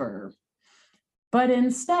copper. But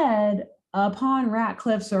instead, upon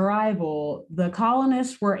Ratcliffe's arrival, the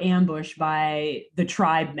colonists were ambushed by the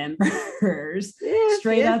tribe members,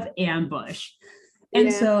 straight up ambush.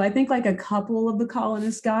 And so I think like a couple of the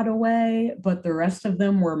colonists got away, but the rest of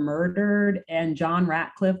them were murdered. And John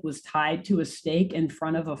Ratcliffe was tied to a stake in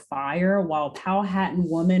front of a fire while a Powhatan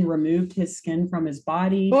woman removed his skin from his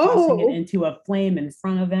body, tossing it into a flame in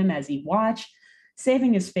front of him as he watched,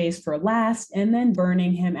 saving his face for last, and then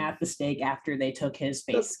burning him at the stake after they took his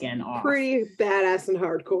face skin off. Pretty badass and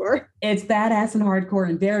hardcore. It's badass and hardcore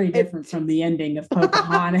and very different from the ending of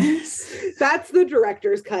Pocahontas. That's the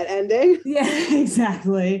director's cut ending. Yeah,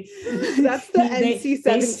 exactly. That's the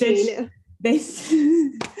NC-17.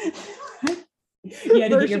 You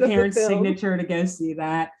had to get your parents' signature to go see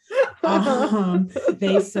that.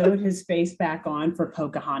 They sewed his face back on for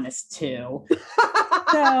Pocahontas 2.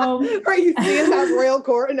 So, right, you see him at royal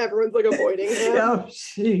court and everyone's like avoiding him. Oh,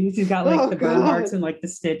 jeez. He's got like the burn marks and like the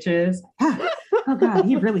stitches. Oh, God,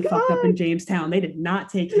 he really fucked up in Jamestown. They did not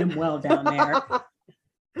take him well down there.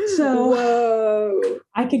 So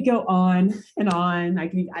I could go on and on. I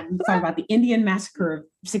can talk about the Indian Massacre of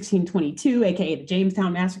 1622, aka the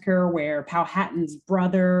Jamestown Massacre, where Powhatan's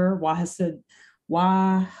brother,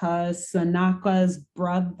 Wahasanaka's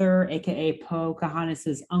brother, aka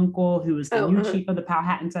Pocahontas's uncle, who was the new chief of the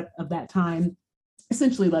Powhatans of that time,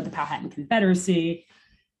 essentially led the Powhatan Confederacy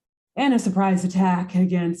and a surprise attack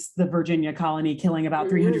against the Virginia colony, killing about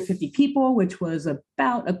 350 people, which was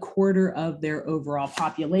about a quarter of their overall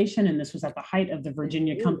population. And this was at the height of the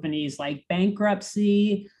Virginia Company's like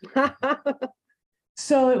bankruptcy.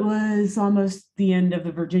 So it was almost the end of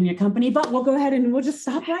the Virginia Company, but we'll go ahead and we'll just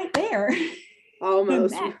stop right there.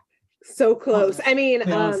 Almost. So close. I mean,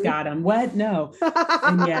 almost got him. What? No.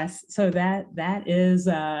 And yes, so that is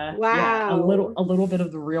a little bit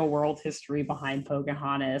of the real world history behind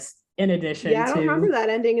Pocahontas. In addition, I don't remember that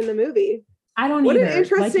ending in the movie. I don't either. What an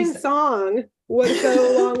interesting song would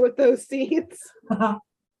go along with those scenes.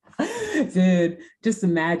 Dude, just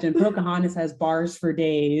imagine Pocahontas has bars for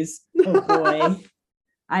days. Oh boy.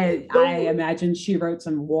 I imagine she wrote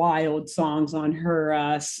some wild songs on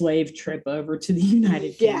her slave trip over to the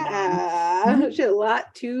United Kingdom. Yeah, she had a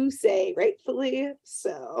lot to say, rightfully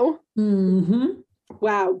so.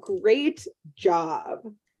 Wow, great job.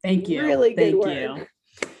 Thank you. Really good work. You.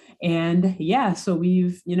 And yeah, so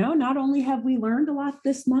we've, not only have we learned a lot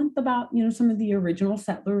this month about, some of the original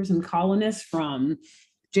settlers and colonists from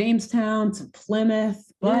Jamestown to Plymouth,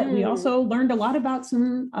 but we also learned a lot about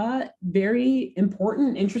some very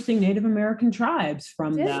important, interesting Native American tribes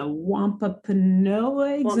from the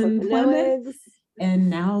Wampanoags in Plymouth,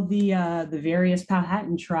 and now the various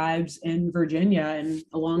Powhatan tribes in Virginia and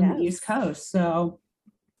along the East Coast. So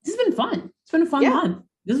this has been fun. It's been a fun month.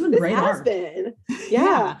 This has been great.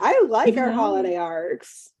 Yeah, I like our holiday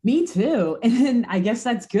arcs. Me too. And I guess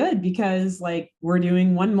that's good because we're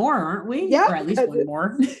doing one more, aren't we? Yeah. Or at least one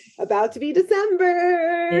more. About to be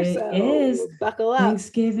December. It is. Buckle up.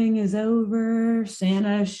 Thanksgiving is over.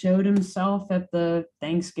 Santa showed himself at the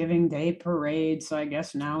Thanksgiving Day parade. So I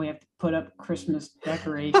guess now we have to put up Christmas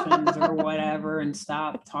decorations or whatever and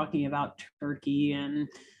stop talking about turkey and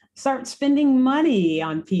start spending money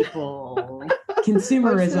on people.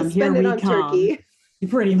 Consumerism, here we come. Turkey.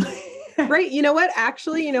 Pretty much. Right. You know what?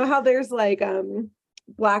 Actually, you know how there's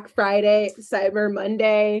Black Friday, Cyber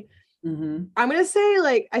Monday. I'm gonna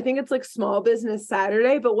say I think it's Small Business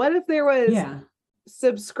Saturday, but what if there was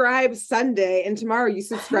Subscribe Sunday and tomorrow you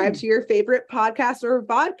subscribe to your favorite podcast or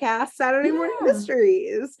vodcast, Saturday Morning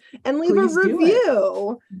Mysteries, and leave a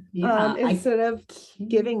review. Instead of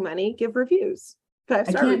giving money, give reviews. I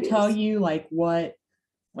can't tell you what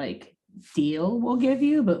deal we'll give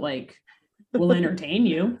you, but will entertain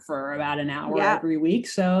you for about an hour every week.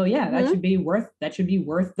 So that should be worth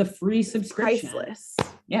the free subscription. Priceless.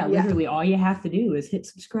 Yeah, literally all you have to do is hit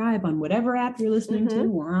subscribe on whatever app you're listening to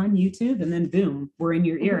or on YouTube, and then boom, we're in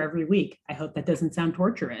your ear every week. I hope that doesn't sound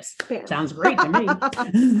torturous. Bam. Sounds great to me.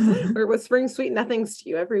 We're whispering sweet nothings to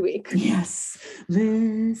you every week. Yes.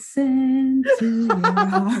 Listen to your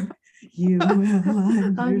heart. You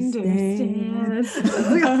will understand. It's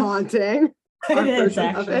like a haunting. It is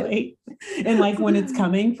actually. And like when it's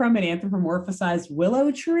coming from an anthropomorphized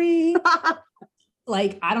willow tree.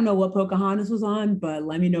 Like, I don't know what Pocahontas was on, but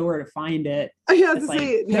let me know where to find it. I have to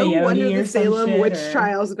say, no wonder the Salem witch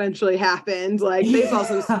trials eventually happened. Like, they saw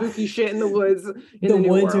some spooky shit in the woods. The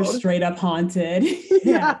woods are straight up haunted.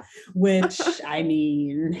 Yeah. Which, I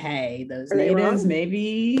mean, hey, those natives,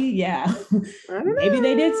 maybe, maybe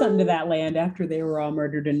they did something to that land after they were all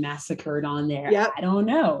murdered and massacred on there. Yep. I don't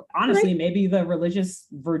know. Honestly, maybe the religious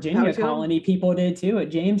Virginia colony people did too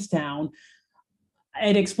at Jamestown.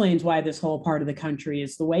 It explains why this whole part of the country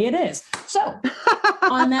is the way it is. So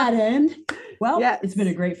on that end, it's been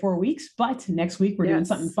a great 4 weeks, but next week we're doing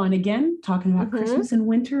something fun again, talking about Christmas and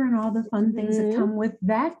winter and all the fun things that come with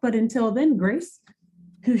that. But until then, Grace,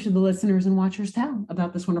 who should the listeners and watchers tell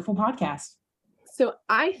about this wonderful podcast? So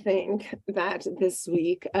I think that this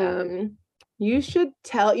week, you should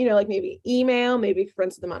tell, like maybe email, maybe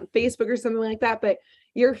friends with them on Facebook or something like that, but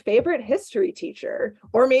your favorite history teacher,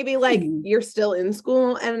 or maybe like you're still in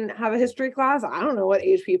school and have a history class. I don't know what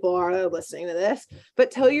age people are listening to this,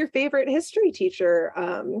 but tell your favorite history teacher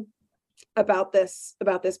about this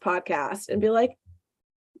podcast and be like,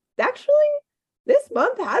 actually, this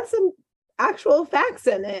month had some actual facts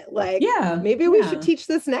in it. Like, maybe we should teach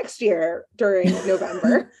this next year during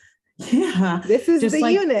November. This is just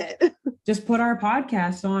the unit. Just put our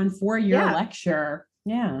podcast on for your lecture.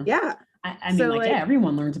 I mean,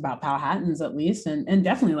 everyone learns about Powhatans at least, and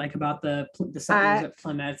definitely like about the settlers at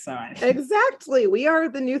Plymouth. So exactly, we are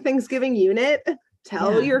the new Thanksgiving unit.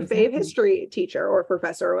 Tell your fave history teacher or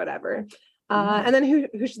professor or whatever, and then who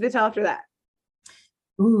should they tell after that?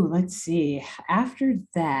 Ooh, let's see. After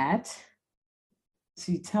that,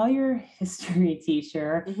 so you tell your history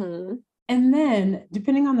teacher. And then,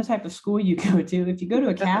 depending on the type of school you go to, if you go to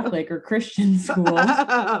a Catholic or Christian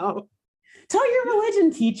school. Tell your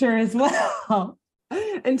religion teacher as well.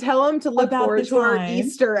 And tell them to look forward to our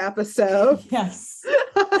Easter episode. Yes.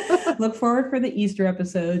 Look forward for the Easter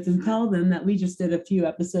episodes and tell them that we just did a few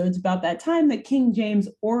episodes about that time that King James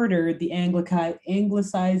ordered the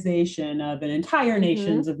Anglicization of an entire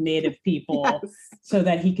nations of native people so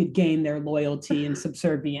that he could gain their loyalty and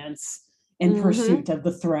subservience in pursuit of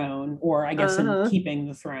the throne, or I guess in keeping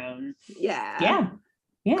the throne. Yeah.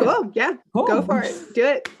 Cool. Go for it. Do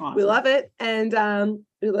it. Awesome. We love it. And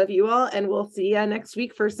we love you all. And we'll see you next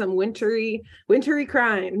week for some wintry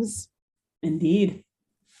crimes. Indeed.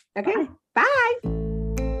 Okay. Bye.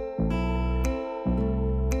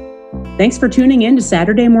 Thanks for tuning in to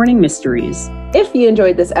Saturday Morning Mysteries. If you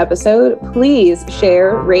enjoyed this episode, please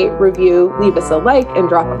share, rate, review, leave us a like, and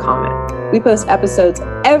drop a comment. We post episodes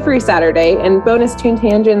every Saturday and bonus tune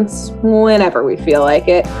tangents whenever we feel like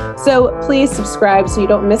it. So please subscribe so you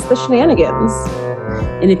don't miss the shenanigans.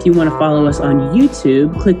 And if you want to follow us on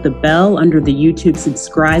YouTube, click the bell under the YouTube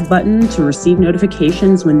subscribe button to receive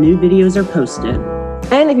notifications when new videos are posted.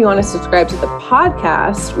 And if you want to subscribe to the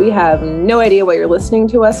podcast, we have no idea what you're listening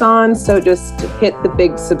to us on. So just hit the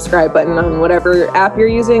big subscribe button on whatever app you're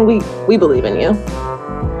using. We believe in you.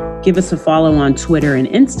 Give us a follow on Twitter and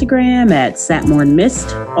Instagram at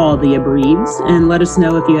SatmornMist, all the abreves, and let us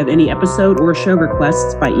know if you have any episode or show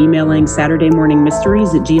requests by emailing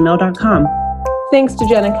SaturdayMorningMysteries@gmail.com. Thanks to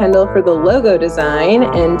Jenna Kendall for the logo design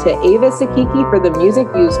and to Ava Sakiki for the music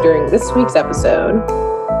used during this week's episode.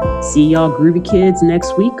 See y'all groovy kids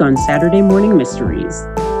next week on Saturday Morning Mysteries.